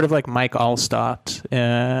them, sort of like Mike Allstott,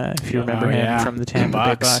 if you remember him from the Tampa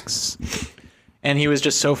Bay Bucks. And he was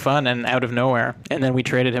just so fun and out of nowhere. And then we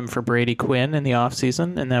traded him for Brady Quinn in the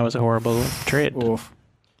offseason, and that was a horrible trade. Oof.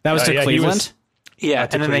 That was to Cleveland?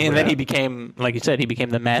 And then he became, like you said, he became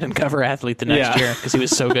the Madden cover athlete the next year because he was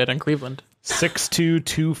so good in Cleveland. 6'2",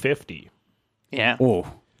 250. Yeah. Oh.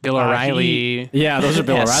 Bill O'Reilly. Those are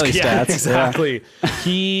Bill O'Reilly stats. Exactly.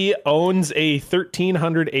 He owns a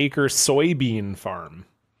 1,300-acre soybean farm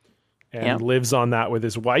and lives on that with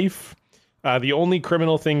his wife. The only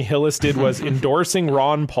criminal thing Hillis did was endorsing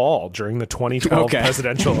Ron Paul during the 2012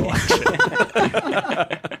 presidential election.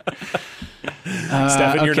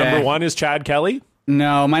 Stefan, your number one is Chad Kelly?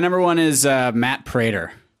 No, my number one is Matt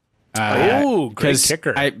Prater. Great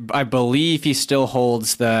kicker. I believe he still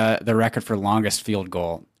holds the record for longest field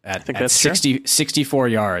goal at 64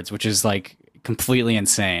 yards, which is completely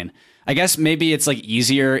insane. I guess maybe it's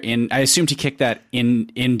easier I assumed he kicked that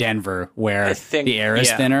in Denver where the air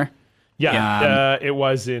is thinner. Yeah, it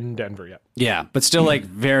was in Denver, Yeah, but still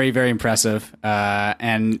very, very impressive.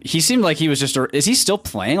 And he seemed like he was is he still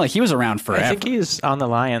playing? He was around forever. I think he's on the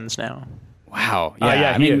Lions now. Wow.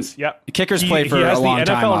 He is. Yeah. Kickers play for a long time, he has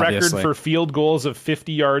the NFL record for field goals of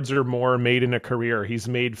 50 yards or more made in a career. He's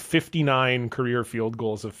made 59 career field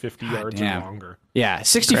goals of 50 yards or longer. Yeah,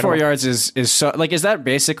 64 yards is so... is that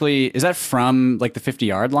from, the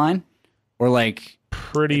 50-yard line? Or,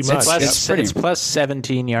 Pretty much. It's plus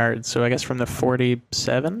 17 yards, so I guess from the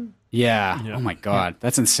 47? Yeah. Oh, my God.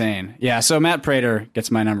 That's insane. Yeah, so Matt Prater gets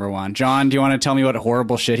my number one. John, do you want to tell me what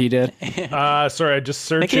horrible shit he did? Sorry, I just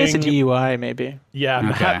searching. I think he has a DUI, maybe. Yeah,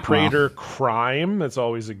 Matt Prater crime. That's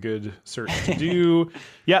always a good search to do.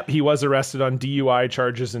 Yep, he was arrested on DUI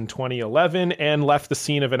charges in 2011 and left the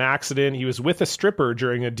scene of an accident. He was with a stripper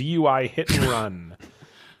during a DUI hit and run.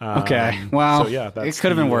 Okay, well, it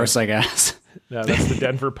could have been worse, I guess. Yeah, that's the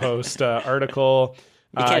Denver Post article.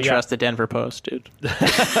 You can't trust the Denver Post, dude.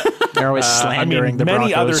 They're always slandering the Broncos.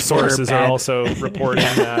 Many other sources are also reporting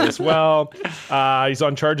that as well. He's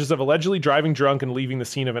on charges of allegedly driving drunk and leaving the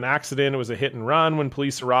scene of an accident. It was a hit and run when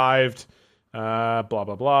police arrived. Blah, blah,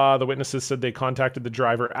 blah. The witnesses said they contacted the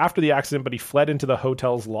driver after the accident, but he fled into the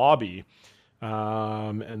hotel's lobby.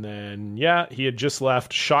 And then, he had just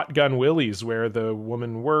left Shotgun Willie's where the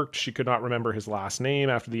woman worked. She could not remember his last name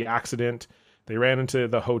after the accident. They ran into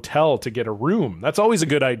the hotel to get a room. That's always a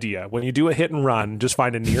good idea. When you do a hit and run, just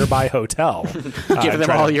find a nearby hotel. Give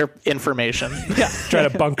them all your information. Try to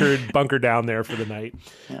bunker down there for the night.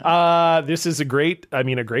 This is a great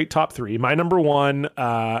top three. My number one,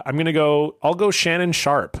 I'll go Shannon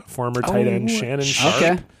Sharp, former tight end Shannon Sharp.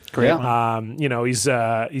 Okay. Great.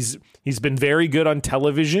 He's been very good on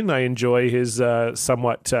television. I enjoy his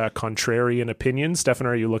somewhat contrarian opinions. Stefan,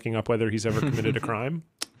 are you looking up whether he's ever committed a crime?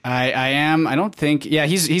 I am. I don't think. Yeah,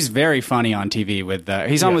 he's very funny on TV with.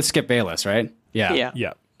 He's on with Skip Bayless, right? Yeah.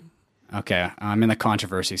 Yeah. Okay, I'm in the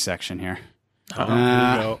controversy section here. Here we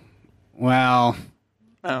go. Well,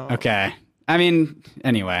 okay. I mean,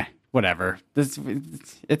 anyway, whatever.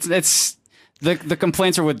 It's the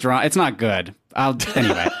complaints are withdrawn. It's not good.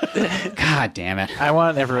 Anyway. God damn it. I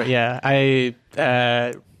want everyone. Yeah, I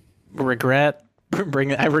regret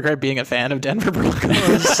being a fan of Denver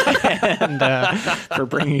Broncos and for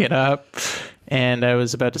bringing it up. And I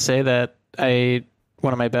was about to say that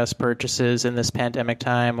one of my best purchases in this pandemic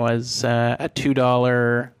time was a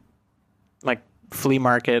 $2 like flea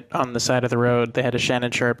market on the side of the road. They had a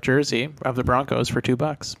Shannon Sharp jersey of the Broncos for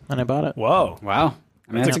 $2, and I bought it. Whoa! Wow!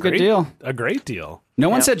 I mean, that's a good deal. A great deal. No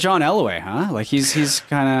one said John Elway, huh? Like he's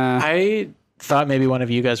kind of. I thought maybe one of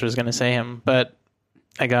you guys was going to say him, but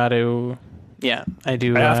I got to. Yeah, I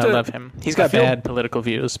do love him. He's got bad political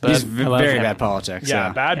views, but he's I love very him. bad politics.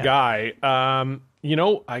 Yeah, bad guy.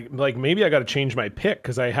 Maybe I got to change my pick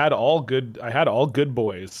because I had all good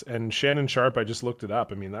boys, and Shannon Sharp. I just looked it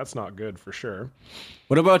up. I mean, that's not good for sure.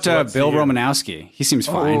 What about Bill Romanowski? He seems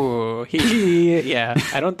fine. Oh,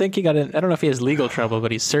 I don't think he got in. I don't know if he has legal trouble,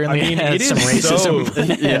 but he certainly has some racism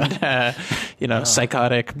and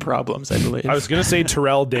psychotic problems, I believe. I was gonna say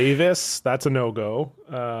Terrell Davis. That's a no-go.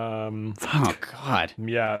 Oh God.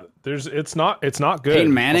 Yeah, it's not good.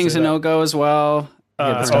 Peyton Manning's a no-go as well.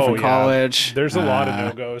 From college. Yeah. There's a lot of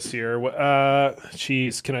no-goes here.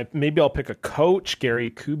 Maybe I'll pick a coach. Gary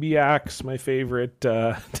Kubiak's my favorite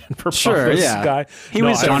Denver Broncos guy. He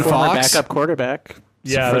was a former backup quarterback.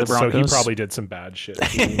 Yeah, for the Broncos. So he probably did some bad shit.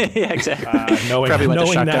 Yeah, exactly. Knowing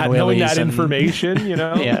that information,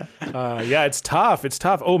 yeah. It's tough. It's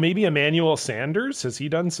tough. Oh, maybe Emmanuel Sanders. Has he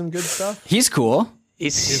done some good stuff? He's cool.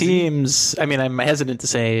 It seems. I mean, I'm hesitant to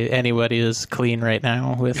say anybody is clean right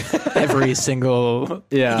now with every single,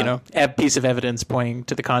 piece of evidence pointing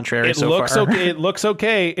to the contrary. It looks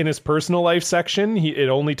okay in his personal life section. It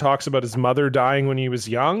only talks about his mother dying when he was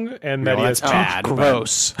young, and that he has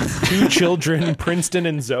two children, Princeton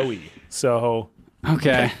and Zoe. So.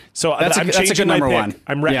 Okay. So that's a good number one.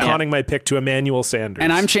 I'm retconning my pick to Emmanuel Sanders.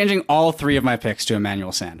 And I'm changing all three of my picks to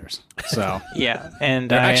Emmanuel Sanders. So yeah.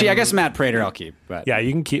 And actually, I guess Matt Prater I'll keep. But yeah,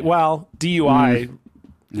 you can keep. Well, DUI,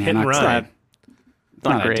 hit and run.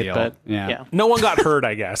 Not great, ideal. But yeah. No one got hurt,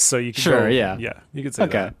 I guess. So you can sure. Go, yeah. You could say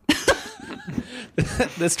that.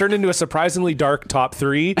 This turned into a surprisingly dark top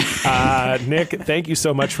three. Nick, thank you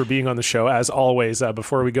so much for being on the show. As always,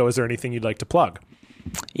 before we go, is there anything you'd like to plug?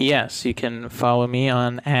 Yes, you can follow me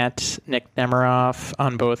on @NickNemeroff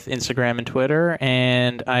on both Instagram and Twitter,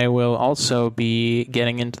 and I will also be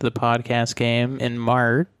getting into the podcast game in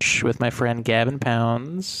March with my friend Gavin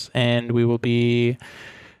Pounds, and we will be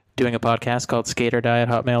doing a podcast called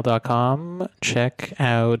skaterdie@hotmail.com. Check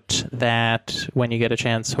out that when you get a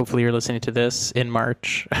chance. Hopefully you're listening to this in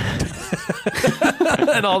March.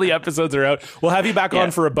 And all the episodes are out. We'll have you back on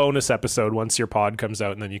for a bonus episode once your pod comes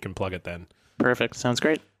out, and then you can plug it then. Perfect. Sounds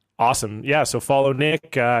great. Awesome. Yeah, so follow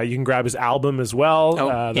Nick. You can grab his album as well,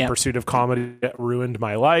 The Pursuit of Comedy That Ruined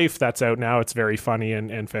My Life. That's out now. It's very funny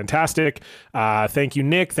and fantastic. Thank you,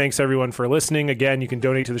 Nick. Thanks, everyone, for listening. Again, you can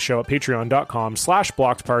donate to the show at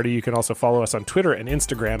patreon.com/blockedparty. You can also follow us on Twitter and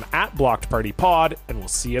Instagram @blockedpartypod, and we'll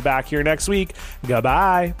see you back here next week.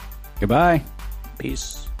 Goodbye. Goodbye.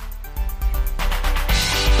 Peace.